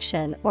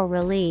distraction or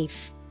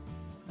relief.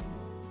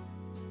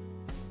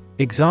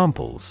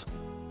 Examples: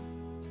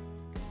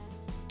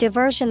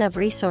 diversion of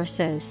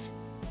resources.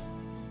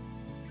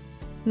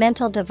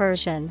 Mental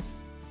diversion.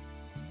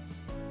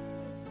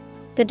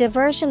 The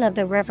diversion of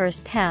the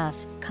river's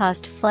path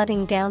caused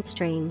flooding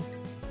downstream.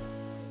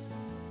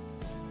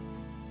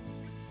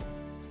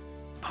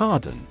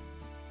 Harden.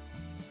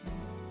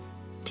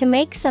 To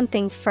make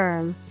something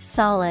firm,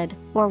 solid,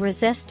 or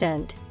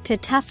resistant, to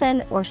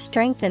toughen or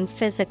strengthen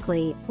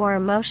physically or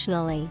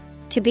emotionally,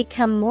 to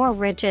become more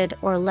rigid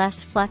or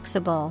less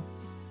flexible.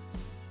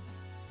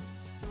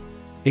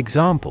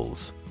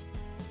 Examples: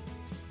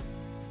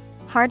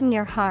 harden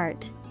your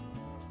heart.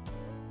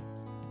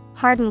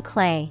 Harden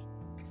clay.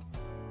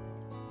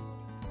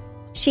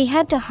 She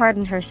had to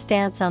harden her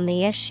stance on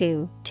the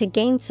issue to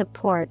gain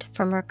support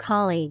from her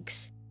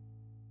colleagues.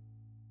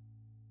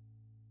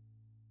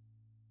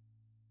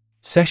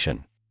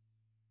 Session.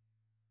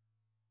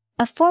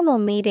 A formal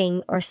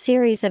meeting or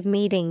series of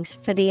meetings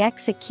for the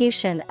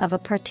execution of a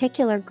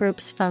particular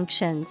group's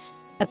functions,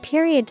 a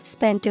period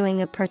spent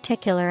doing a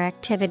particular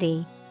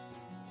activity.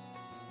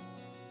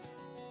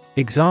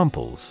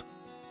 Examples: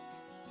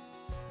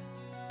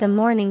 the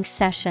morning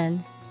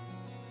session.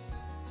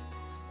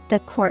 The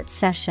court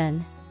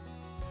session.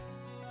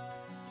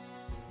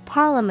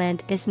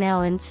 Parliament is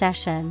now in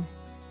session.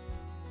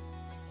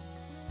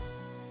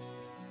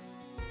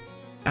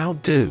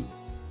 Outdo.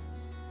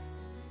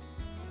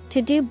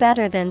 To do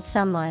better than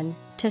someone,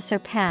 to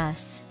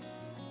surpass.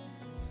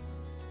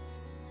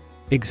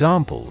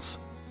 Examples: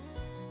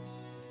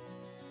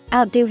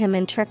 outdo him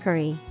in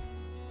trickery.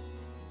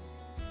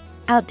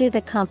 Outdo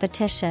the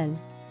competition.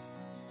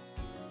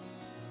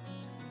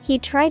 He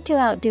tried to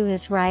outdo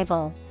his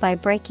rival by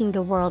breaking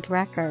the world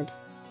record.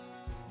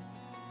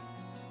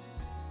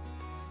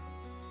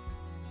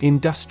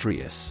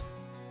 Industrious.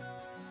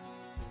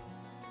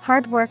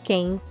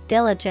 Hardworking,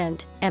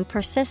 diligent, and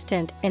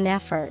persistent in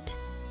effort.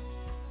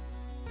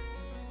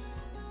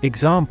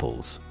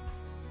 Examples: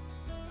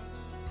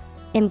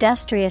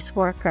 industrious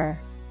worker.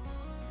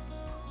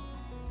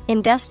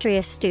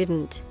 Industrious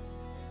student.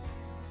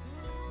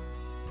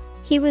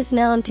 He was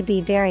known to be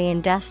very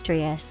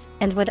industrious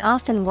and would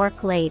often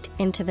work late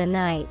into the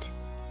night.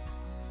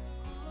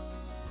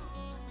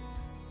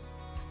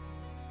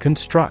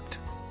 Construct.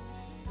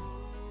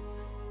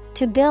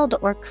 To build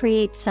or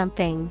create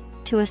something,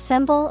 to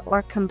assemble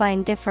or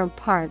combine different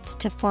parts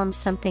to form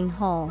something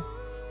whole.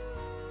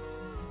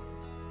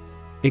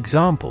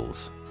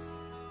 Examples: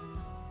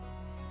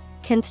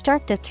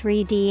 construct a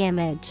 3D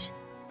image,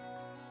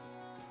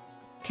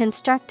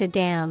 construct a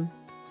dam.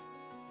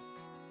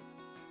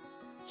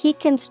 He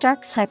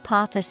constructs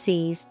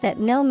hypotheses that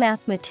no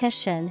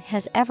mathematician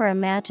has ever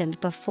imagined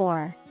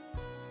before.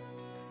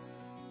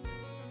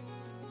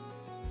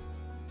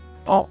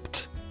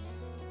 Opt.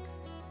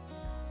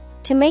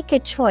 To make a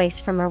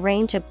choice from a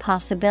range of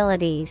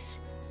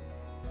possibilities.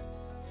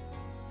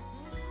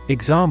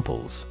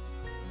 Examples: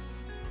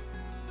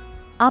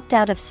 opt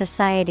out of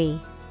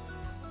society,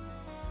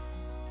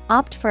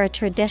 opt for a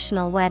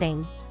traditional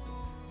wedding.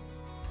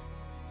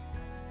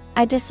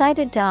 I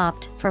decided to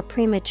opt for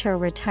premature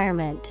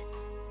retirement.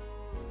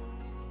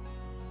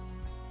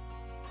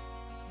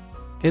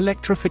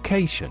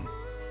 Electrification.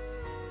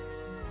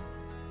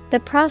 The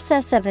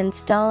process of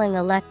installing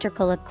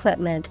electrical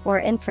equipment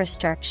or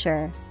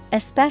infrastructure,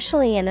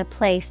 especially in a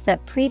place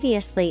that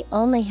previously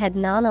only had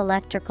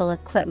non-electrical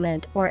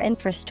equipment or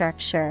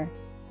infrastructure.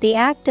 The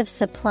act of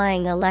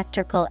supplying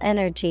electrical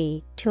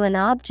energy to an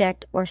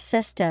object or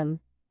system,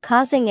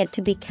 causing it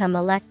to become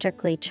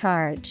electrically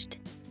charged.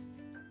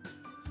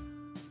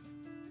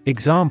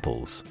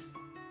 Examples: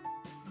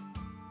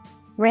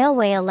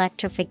 railway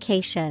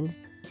electrification,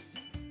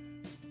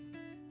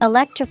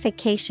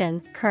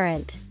 electrification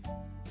current.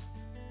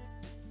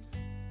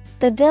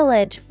 The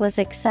village was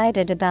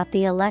excited about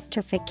the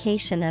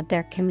electrification of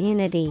their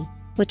community,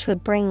 which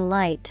would bring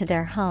light to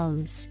their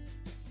homes.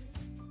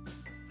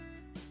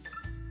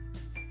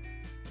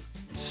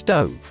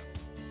 Stove.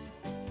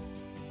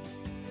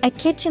 A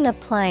kitchen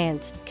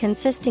appliance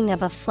consisting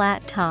of a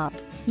flat top,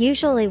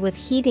 usually with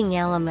heating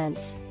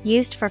elements,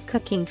 used for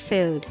cooking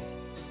food.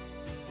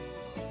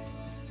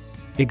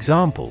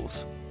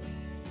 Examples: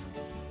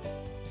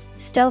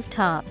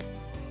 stovetop,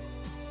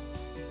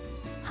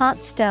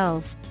 hot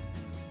stove.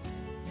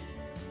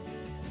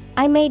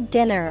 I made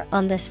dinner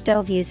on the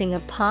stove using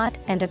a pot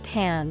and a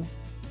pan.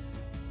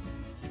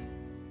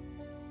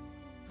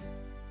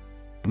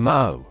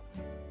 Mow.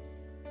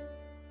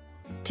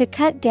 To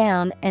cut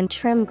down and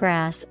trim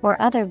grass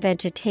or other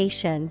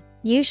vegetation,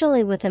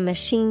 usually with a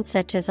machine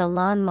such as a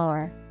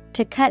lawnmower,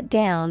 to cut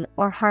down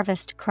or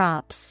harvest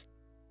crops.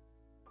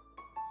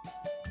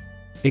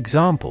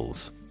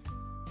 Examples: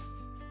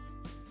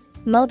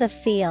 mow the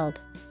field,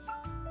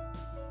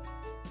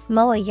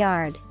 mow a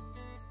yard.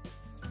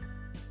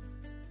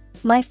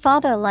 My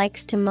father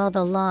likes to mow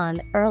the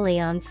lawn early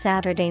on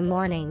Saturday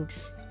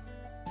mornings.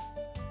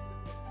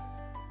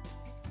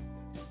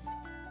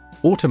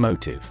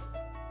 Automotive.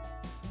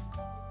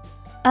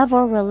 Of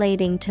or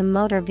relating to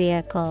motor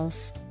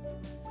vehicles.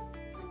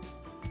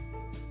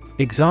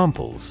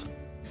 Examples: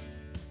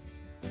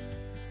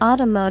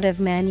 automotive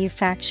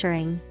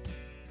manufacturing,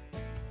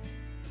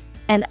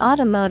 an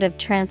automotive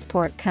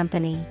transport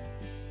company.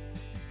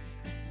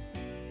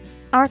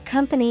 Our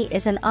company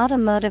is an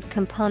automotive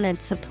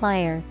component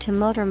supplier to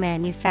motor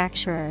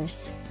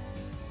manufacturers.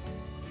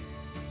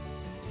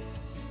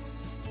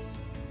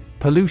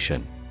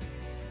 Pollution.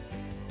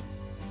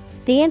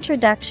 The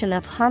introduction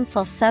of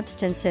harmful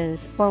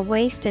substances or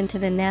waste into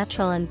the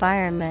natural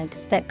environment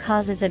that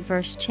causes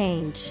adverse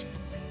change.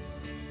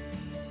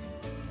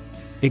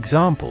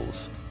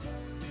 Examples: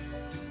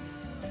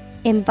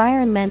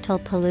 environmental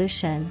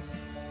pollution,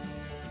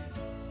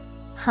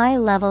 high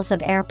levels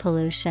of air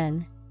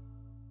pollution.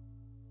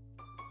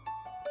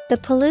 The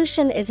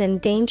pollution is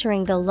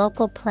endangering the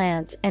local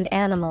plants and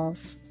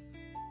animals.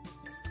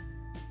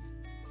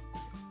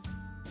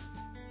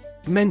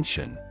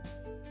 Mention.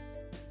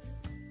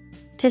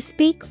 To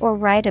speak or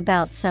write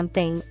about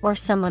something or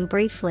someone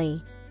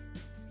briefly.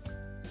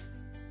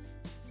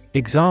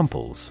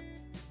 Examples: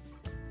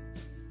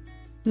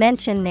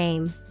 mention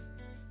name,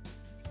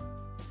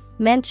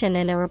 mention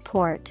in a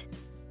report.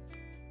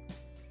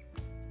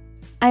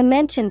 I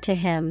mentioned to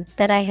him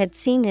that I had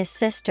seen his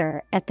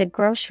sister at the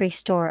grocery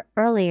store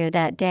earlier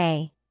that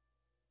day.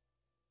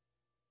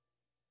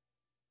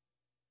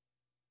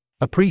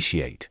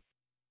 Appreciate.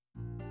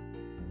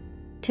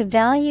 To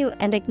value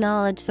and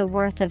acknowledge the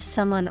worth of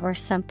someone or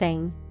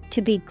something,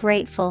 to be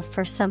grateful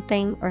for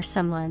something or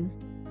someone.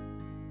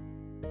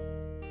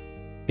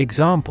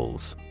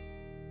 Examples: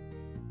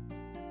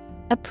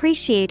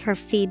 appreciate her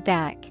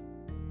feedback,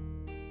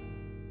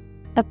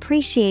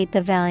 appreciate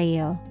the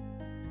value.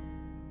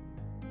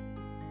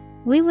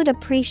 We would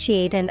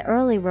appreciate an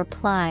early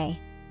reply.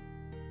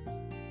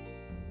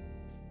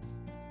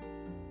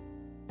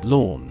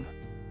 Lawn.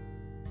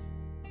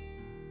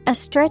 A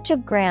stretch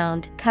of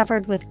ground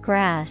covered with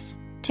grass,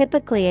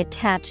 typically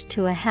attached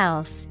to a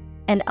house,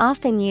 and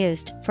often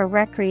used for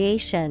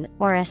recreation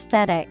or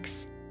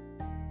aesthetics.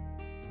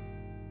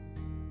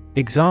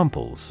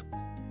 Examples: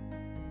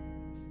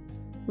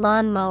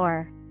 lawn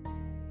mower,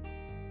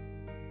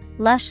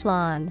 Lush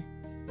lawn.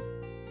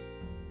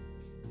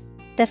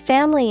 The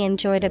family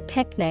enjoyed a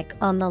picnic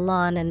on the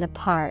lawn in the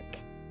park.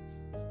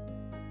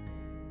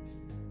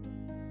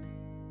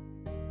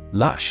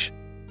 Lush.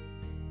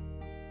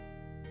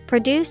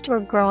 Produced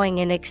or growing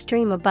in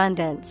extreme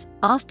abundance,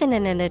 often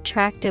in an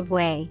attractive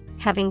way,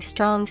 having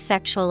strong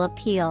sexual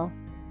appeal.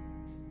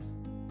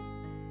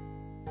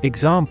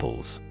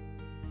 Examples: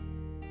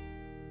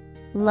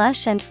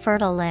 Lush and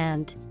fertile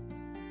land.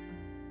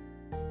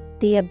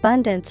 The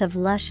abundance of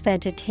lush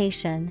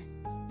vegetation.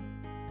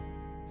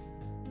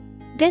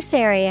 This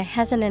area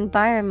has an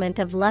environment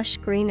of lush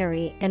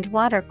greenery and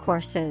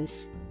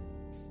watercourses.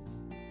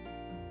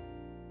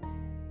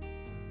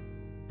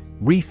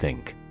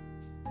 Rethink.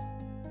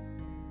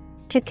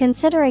 To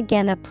consider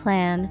again a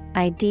plan,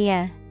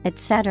 idea,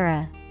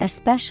 etc.,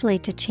 especially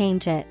to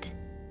change it.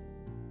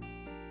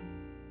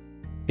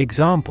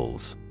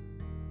 Examples: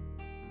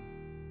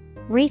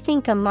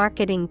 Rethink a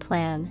marketing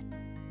plan.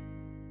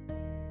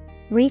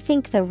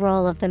 Rethink the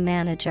role of the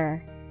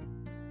manager.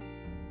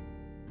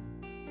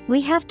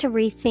 We have to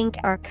rethink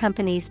our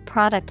company's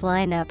product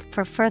lineup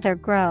for further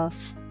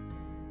growth.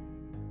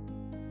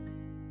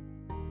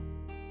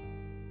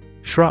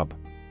 Shrub.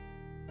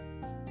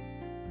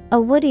 A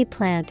woody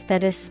plant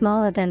that is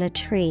smaller than a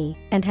tree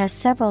and has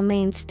several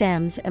main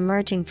stems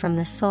emerging from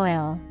the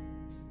soil.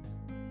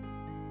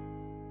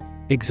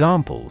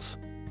 Examples: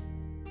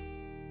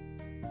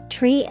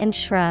 Tree and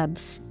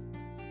shrubs.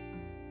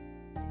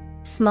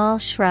 Small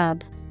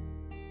shrub.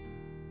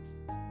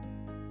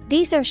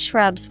 These are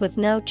shrubs with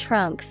no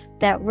trunks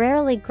that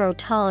rarely grow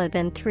taller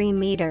than 3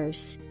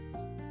 meters.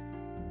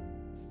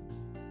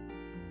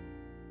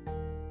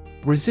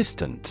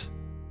 Resistant.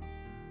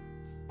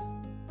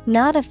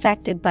 Not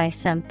affected by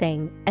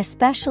something,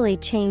 especially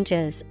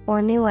changes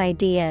or new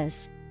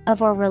ideas,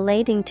 of or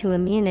relating to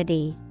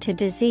immunity, to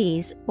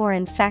disease or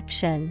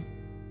infection.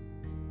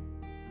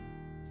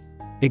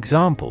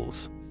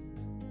 Examples: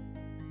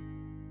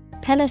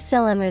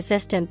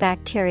 Penicillin-resistant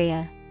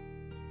bacteria.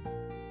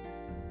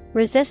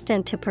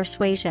 Resistant to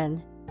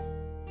persuasion.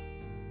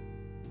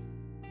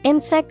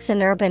 Insects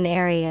in urban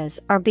areas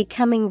are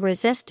becoming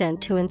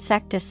resistant to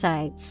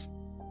insecticides.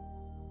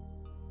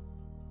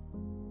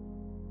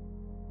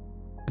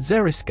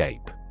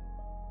 Xeriscape.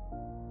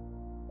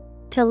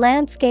 To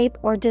landscape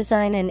or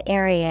design an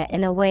area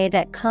in a way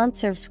that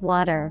conserves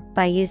water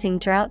by using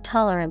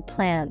drought-tolerant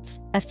plants,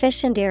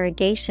 efficient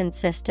irrigation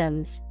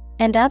systems,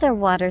 and other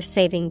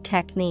water-saving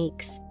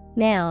techniques.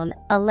 Noun,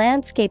 a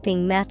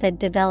landscaping method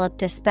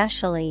developed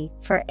especially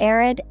for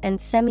arid and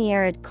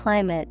semi-arid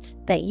climates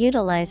that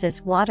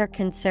utilizes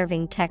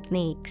water-conserving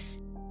techniques.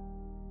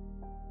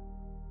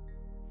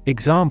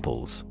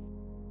 Examples: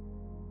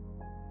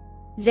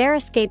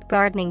 Xeriscape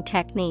gardening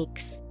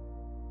techniques.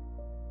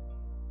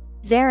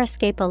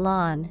 Xeriscape a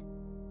lawn.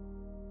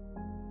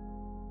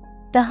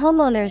 The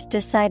homeowners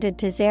decided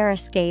to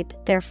xeriscape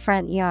their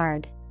front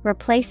yard,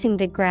 replacing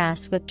the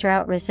grass with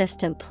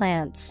drought-resistant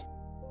plants.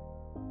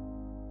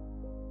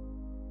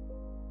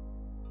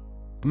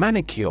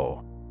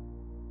 Manicure.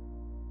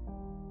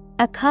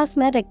 A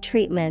cosmetic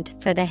treatment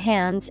for the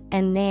hands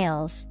and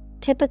nails,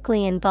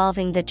 typically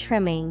involving the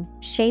trimming,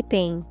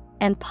 shaping,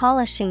 and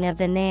polishing of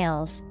the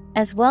nails,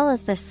 as well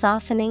as the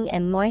softening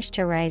and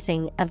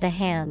moisturizing of the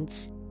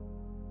hands.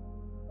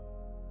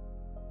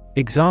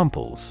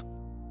 Examples: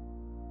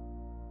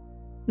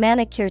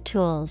 Manicure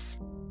tools.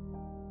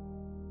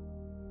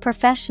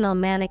 Professional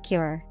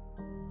manicure.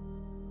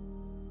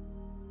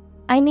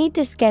 I need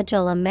to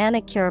schedule a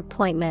manicure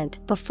appointment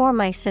before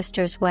my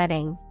sister's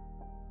wedding.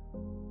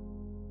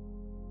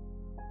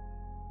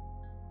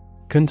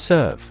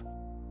 Conserve.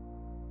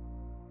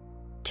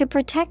 To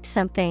protect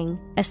something,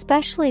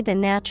 especially the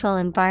natural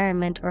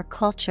environment or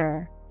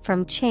culture,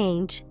 from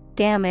change,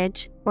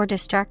 damage, or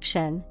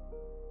destruction.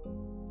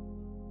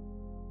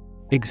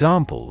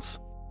 Examples: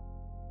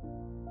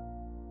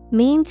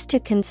 Means to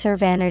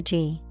conserve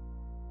energy.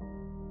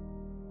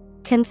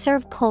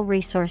 Conserve coal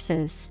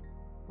resources.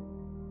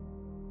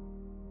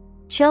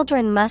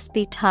 Children must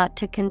be taught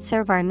to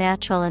conserve our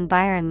natural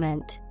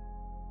environment.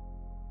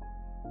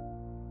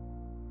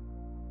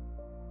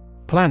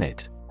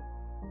 Planet.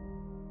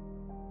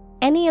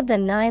 Any of the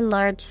 9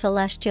 large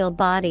celestial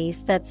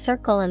bodies that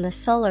circle in the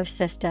solar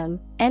system,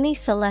 any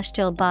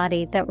celestial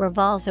body that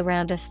revolves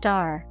around a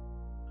star.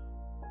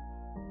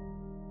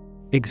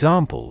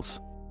 Examples: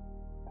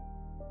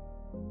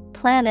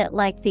 Planet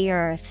like the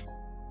Earth.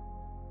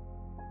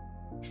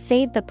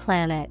 Save the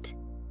planet.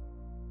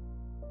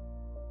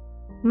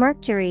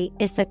 Mercury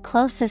is the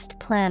closest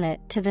planet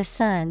to the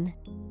Sun.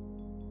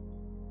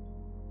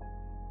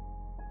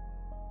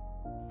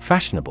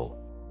 Fashionable.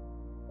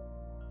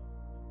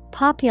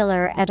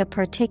 Popular at a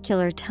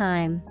particular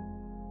time.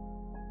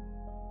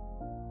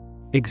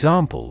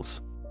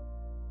 Examples: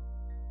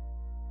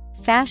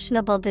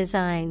 Fashionable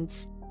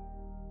designs.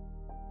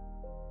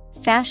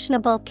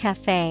 Fashionable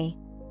cafe.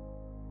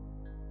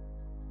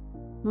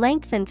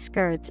 Lengthened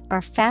skirts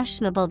are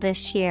fashionable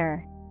this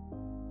year.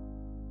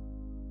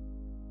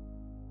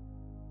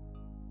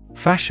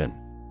 Fashion.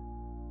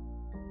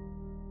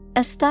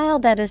 A style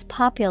that is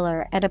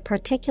popular at a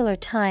particular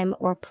time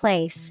or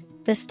place,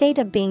 the state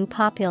of being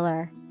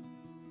popular.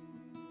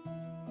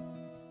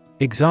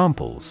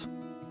 Examples: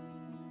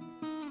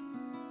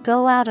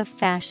 Go out of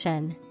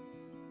fashion.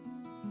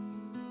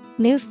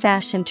 New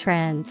fashion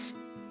trends.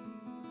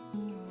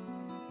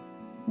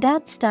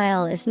 That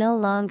style is no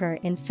longer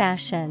in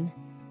fashion.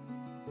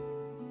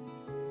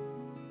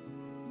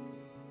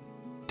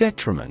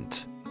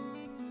 Detriment.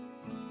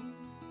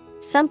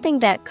 Something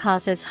that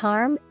causes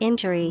harm,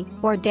 injury,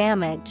 or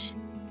damage.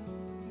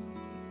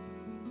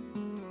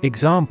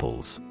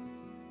 Examples: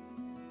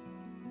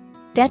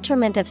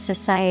 Detriment of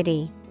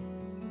society.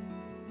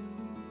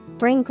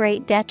 Bring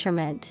great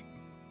detriment.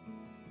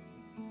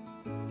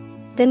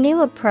 The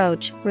new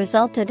approach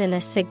resulted in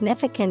a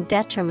significant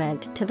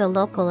detriment to the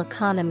local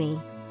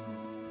economy.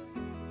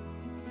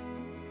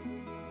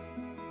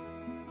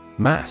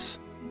 Mass.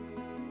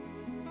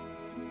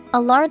 A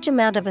large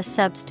amount of a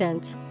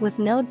substance with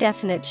no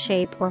definite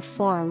shape or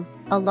form,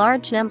 a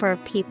large number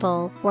of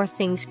people or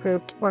things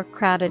grouped or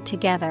crowded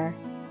together.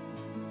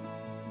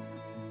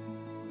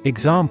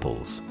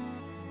 Examples: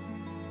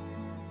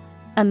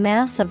 A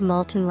mass of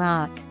molten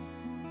rock.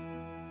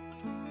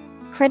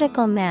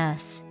 Critical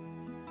mass.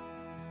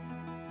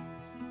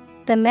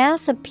 The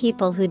mass of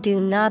people who do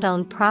not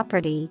own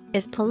property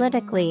is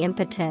politically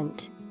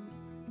impotent.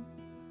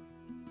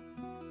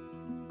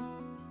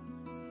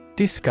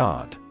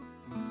 Discard.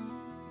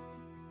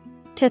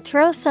 To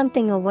throw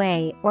something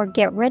away or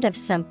get rid of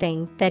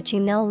something that you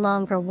no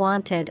longer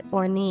wanted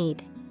or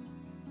need.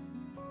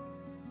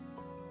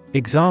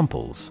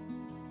 Examples: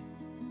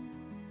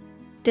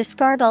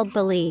 Discard old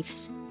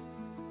beliefs.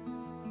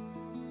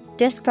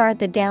 Discard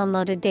the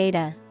downloaded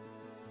data.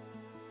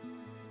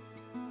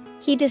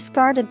 He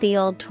discarded the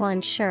old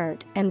torn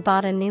shirt and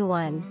bought a new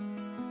one.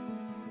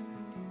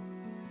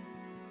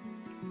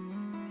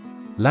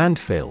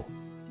 Landfill.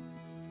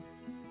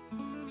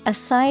 A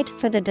site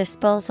for the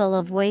disposal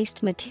of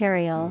waste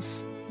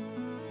materials.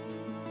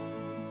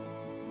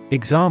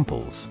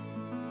 Examples: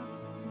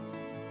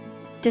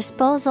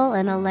 Disposal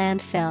in a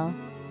landfill.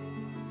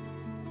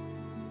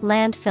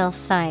 Landfill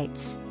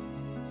sites.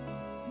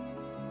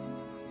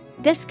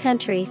 This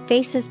country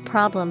faces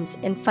problems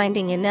in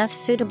finding enough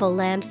suitable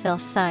landfill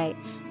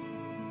sites.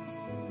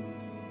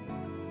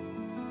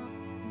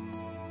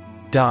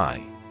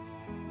 Dye.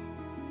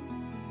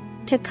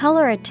 To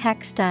color a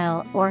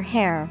textile or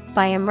hair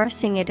by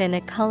immersing it in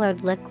a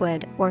colored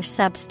liquid or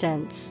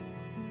substance.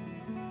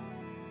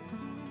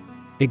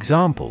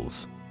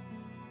 Examples: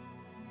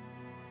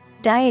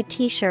 Dye a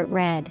t-shirt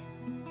red.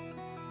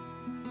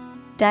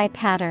 Dye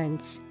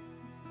patterns.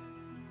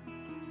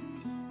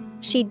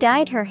 She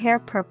dyed her hair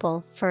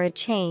purple for a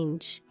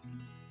change.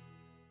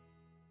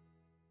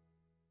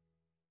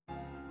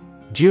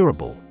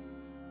 Durable.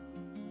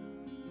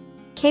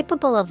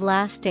 Capable of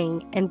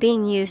lasting and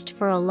being used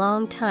for a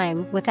long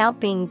time without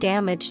being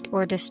damaged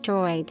or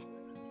destroyed.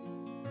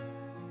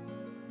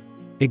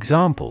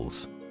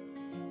 Examples: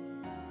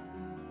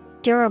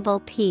 Durable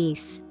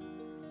piece.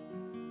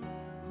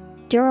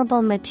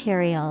 Durable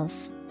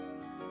materials.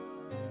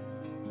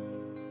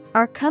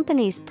 Our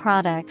company's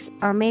products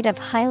are made of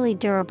highly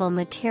durable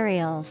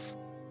materials.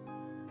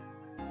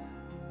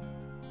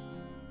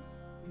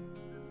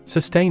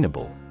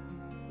 Sustainable.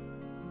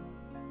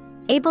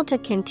 Able to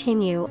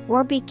continue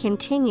or be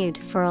continued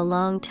for a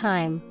long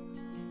time.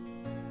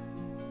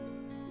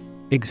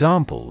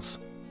 Examples: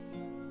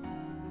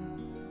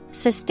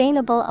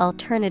 Sustainable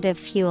alternative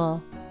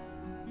fuel.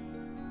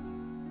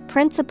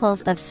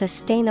 Principles of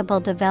sustainable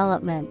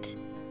development.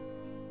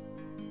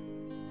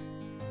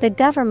 The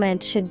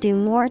government should do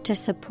more to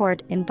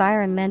support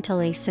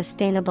environmentally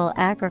sustainable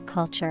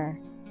agriculture.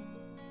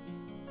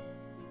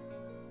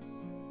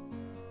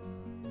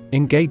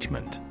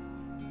 Engagement.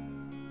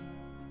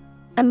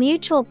 A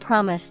mutual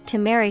promise to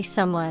marry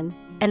someone,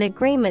 an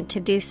agreement to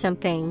do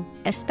something,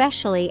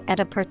 especially at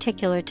a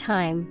particular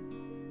time.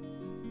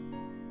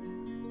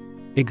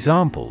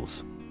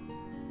 Examples: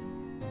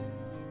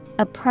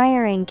 A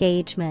prior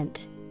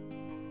engagement.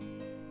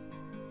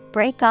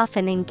 Break off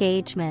an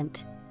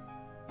engagement.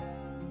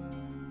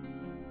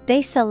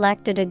 They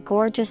selected a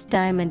gorgeous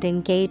diamond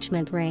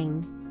engagement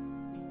ring.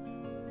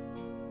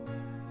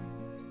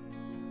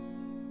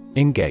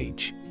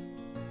 Engage.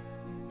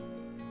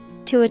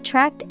 To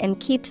attract and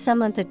keep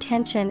someone's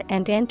attention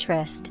and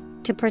interest,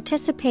 to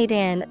participate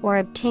in or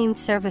obtain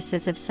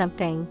services of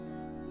something.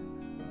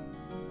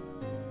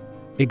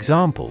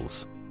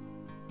 Examples: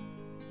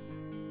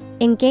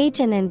 Engage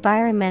in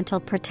environmental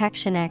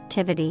protection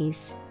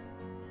activities.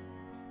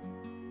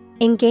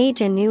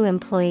 Engage a new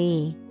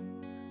employee.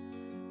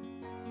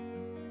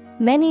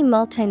 Many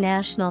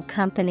multinational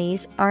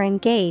companies are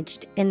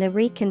engaged in the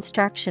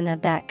reconstruction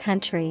of that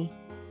country.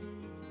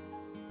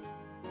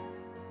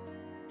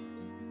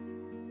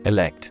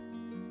 Elect.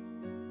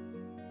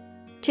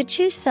 To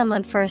choose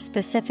someone for a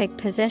specific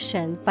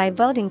position by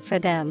voting for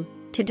them,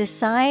 to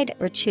decide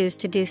or choose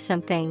to do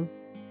something.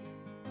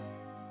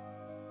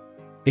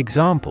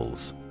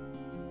 Examples: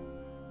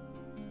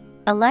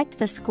 Elect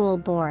the school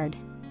board.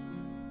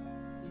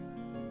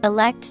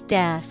 Elect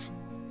death.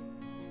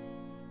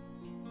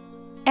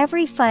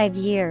 Every 5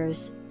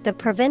 years, the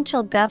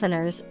provincial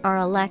governors are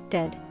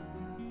elected.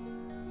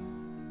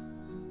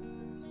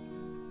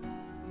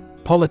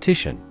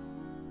 Politician.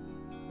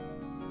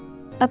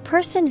 A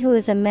person who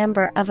is a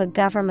member of a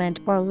government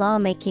or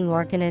lawmaking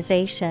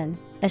organization,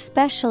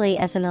 especially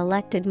as an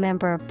elected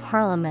member of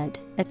parliament,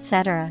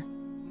 etc.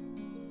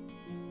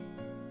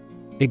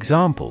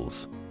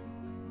 Examples: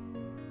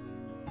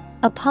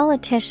 a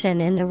politician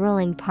in the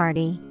ruling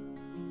party.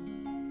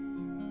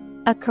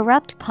 A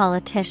corrupt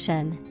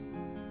politician.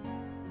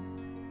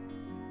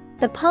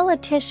 The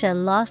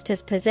politician lost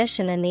his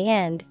position in the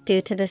end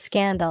due to the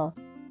scandal.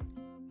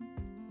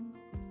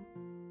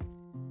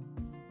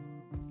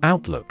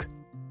 Outlook.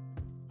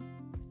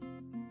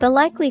 The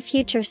likely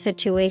future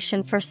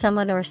situation for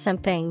someone or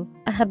something,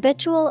 a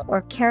habitual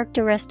or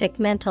characteristic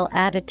mental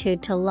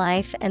attitude to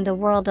life and the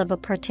world of a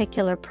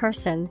particular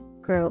person,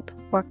 group,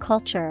 or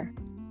culture.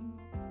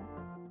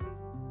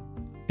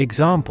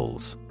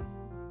 Examples: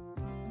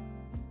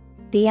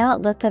 the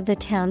outlook of the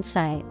town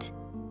site.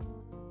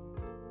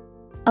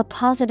 A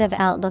positive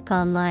outlook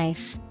on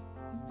life.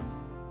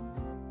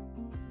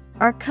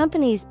 Our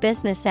company's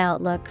business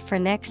outlook for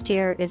next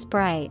year is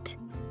bright.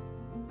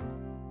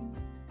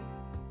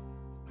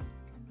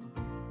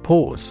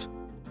 Pause.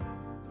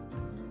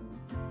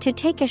 To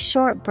take a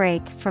short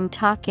break from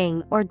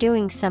talking or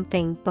doing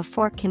something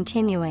before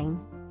continuing.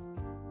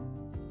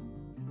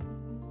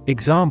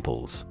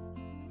 Examples: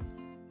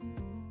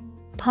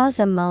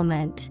 pause a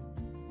moment.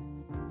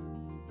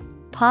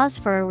 Pause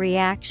for a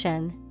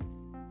reaction.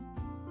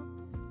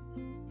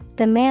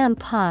 The man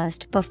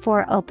paused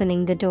before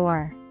opening the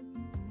door.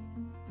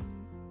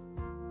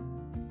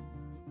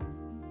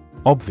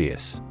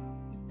 Obvious.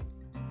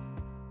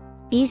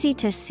 Easy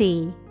to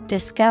see,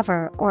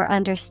 discover, or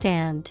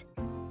understand.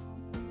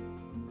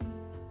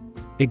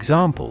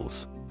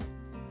 Examples: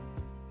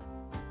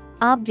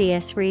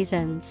 obvious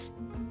reasons.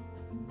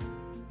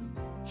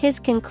 His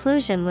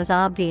conclusion was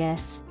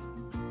obvious.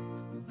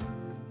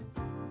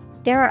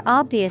 There are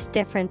obvious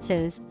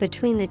differences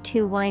between the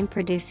two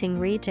wine-producing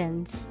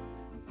regions.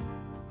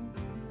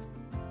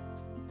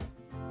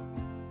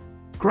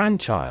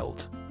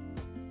 Grandchild.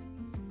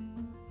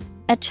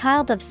 A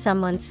child of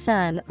someone's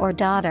son or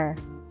daughter.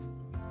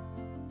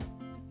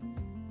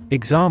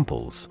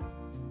 Examples: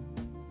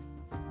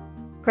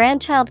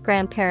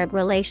 grandchild-grandparent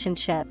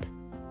relationship.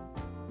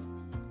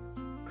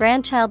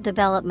 Grandchild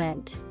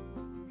development.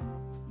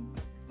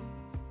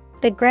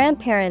 The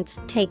grandparents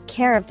take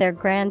care of their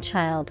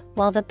grandchild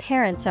while the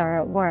parents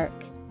are at work.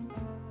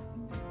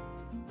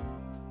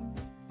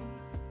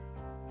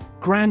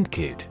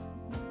 Grandkid.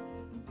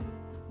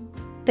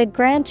 The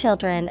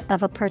grandchildren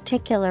of a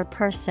particular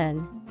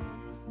person.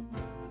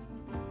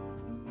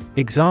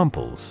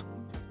 Examples: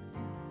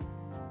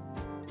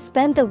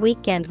 spend the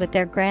weekend with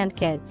their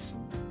grandkids.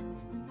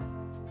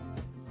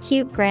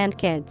 Cute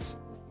grandkids.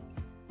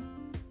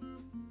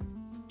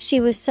 She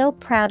was so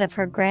proud of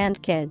her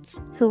grandkids,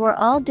 who were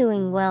all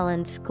doing well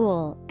in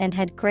school and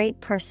had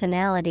great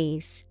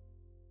personalities.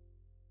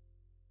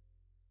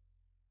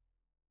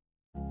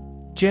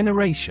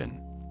 Generation.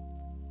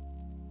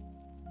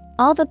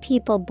 All the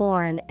people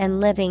born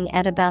and living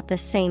at about the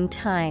same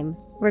time,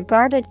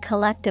 regarded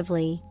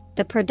collectively,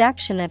 the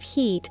production of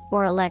heat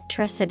or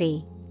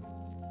electricity.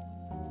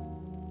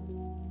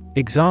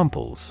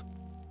 Examples: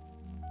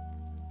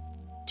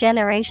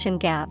 generation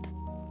gap.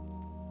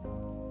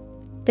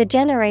 The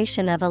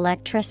generation of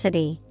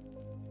electricity.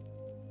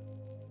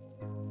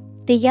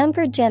 The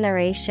younger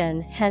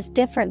generation has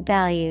different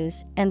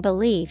values and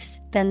beliefs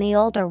than the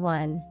older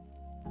one.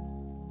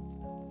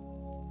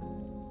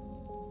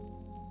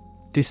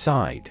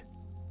 Decide.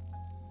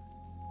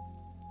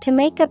 To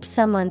make up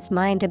someone's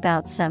mind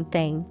about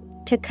something,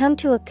 to come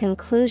to a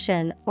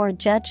conclusion or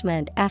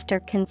judgment after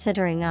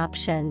considering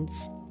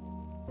options.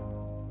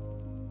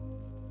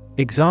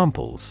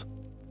 Examples: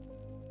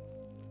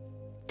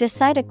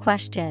 decide a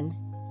question.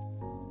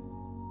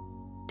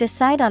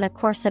 Decide on a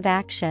course of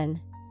action.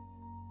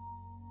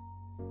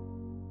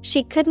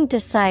 She couldn't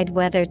decide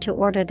whether to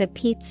order the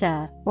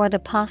pizza or the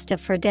pasta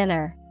for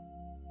dinner.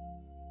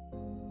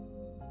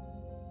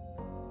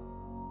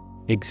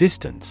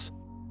 Existence.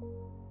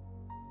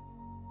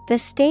 The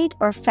state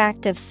or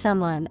fact of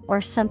someone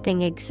or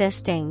something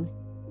existing.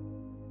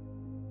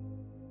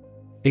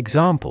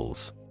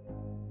 Examples: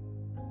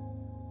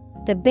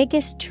 the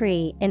biggest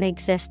tree in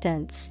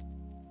existence.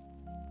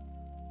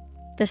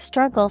 The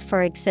struggle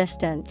for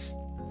existence.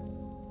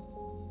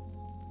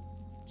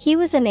 He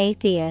was an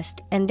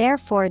atheist and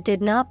therefore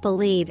did not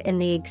believe in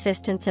the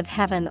existence of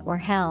heaven or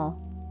hell.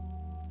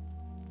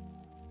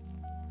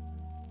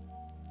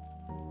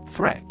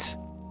 Threat.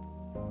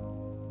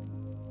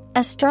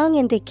 A strong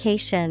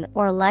indication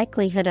or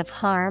likelihood of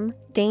harm,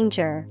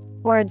 danger,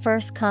 or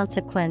adverse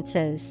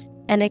consequences.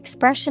 An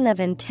expression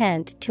of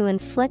intent to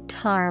inflict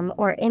harm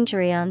or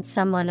injury on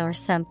someone or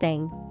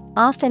something,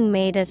 often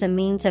made as a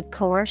means of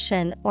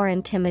coercion or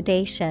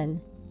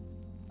intimidation.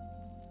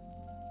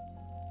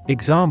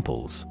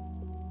 Examples: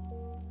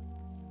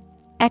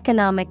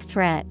 Economic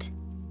threat.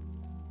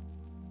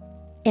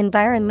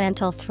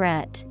 Environmental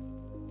threat.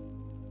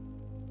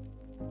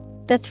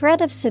 The threat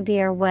of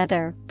severe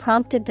weather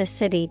prompted the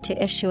city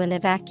to issue an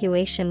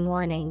evacuation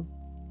warning.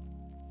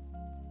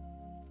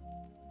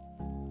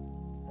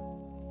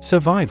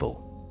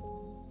 Survival.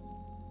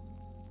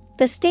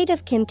 The state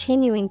of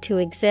continuing to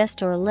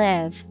exist or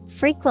live,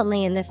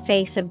 frequently in the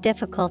face of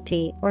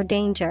difficulty or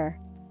danger.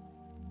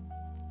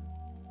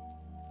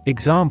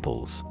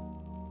 Examples.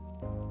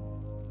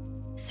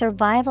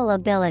 Survival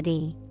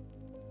ability.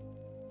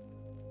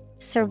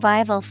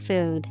 Survival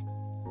food.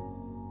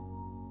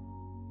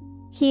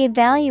 He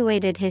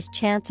evaluated his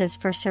chances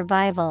for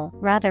survival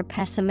rather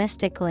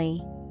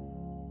pessimistically.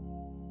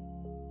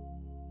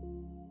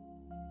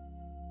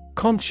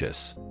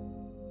 Conscious.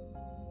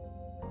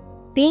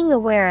 Being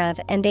aware of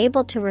and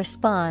able to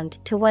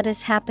respond to what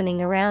is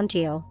happening around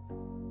you.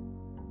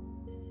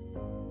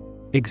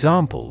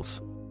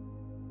 Examples.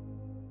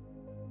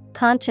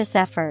 Conscious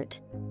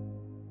effort.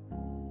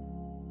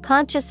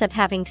 Conscious of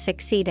having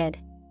succeeded.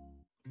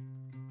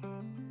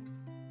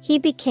 He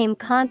became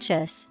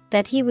conscious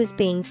that he was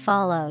being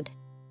followed.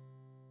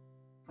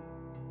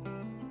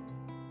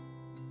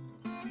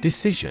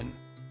 Decision.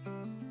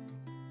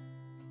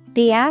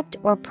 The act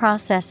or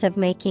process of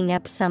making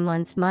up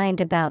someone's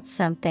mind about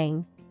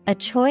something, a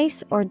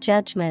choice or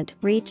judgment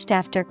reached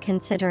after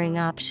considering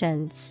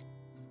options.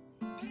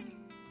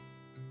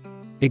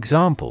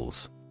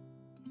 Examples.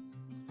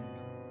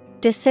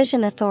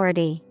 Decision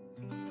authority.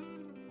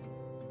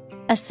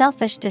 A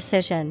selfish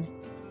decision.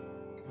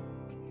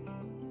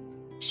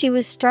 She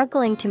was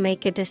struggling to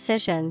make a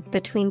decision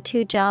between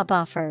two job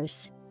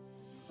offers.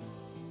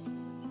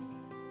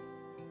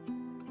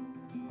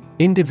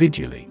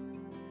 Individually.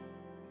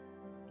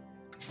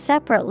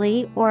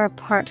 Separately or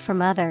apart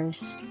from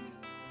others.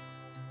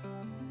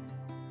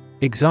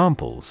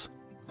 Examples.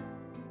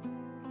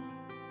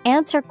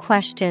 Answer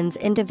questions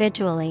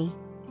individually.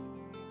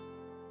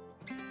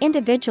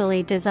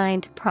 Individually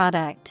designed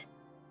product.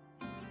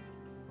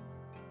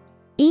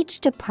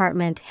 Each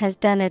department has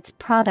done its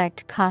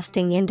product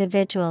costing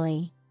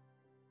individually.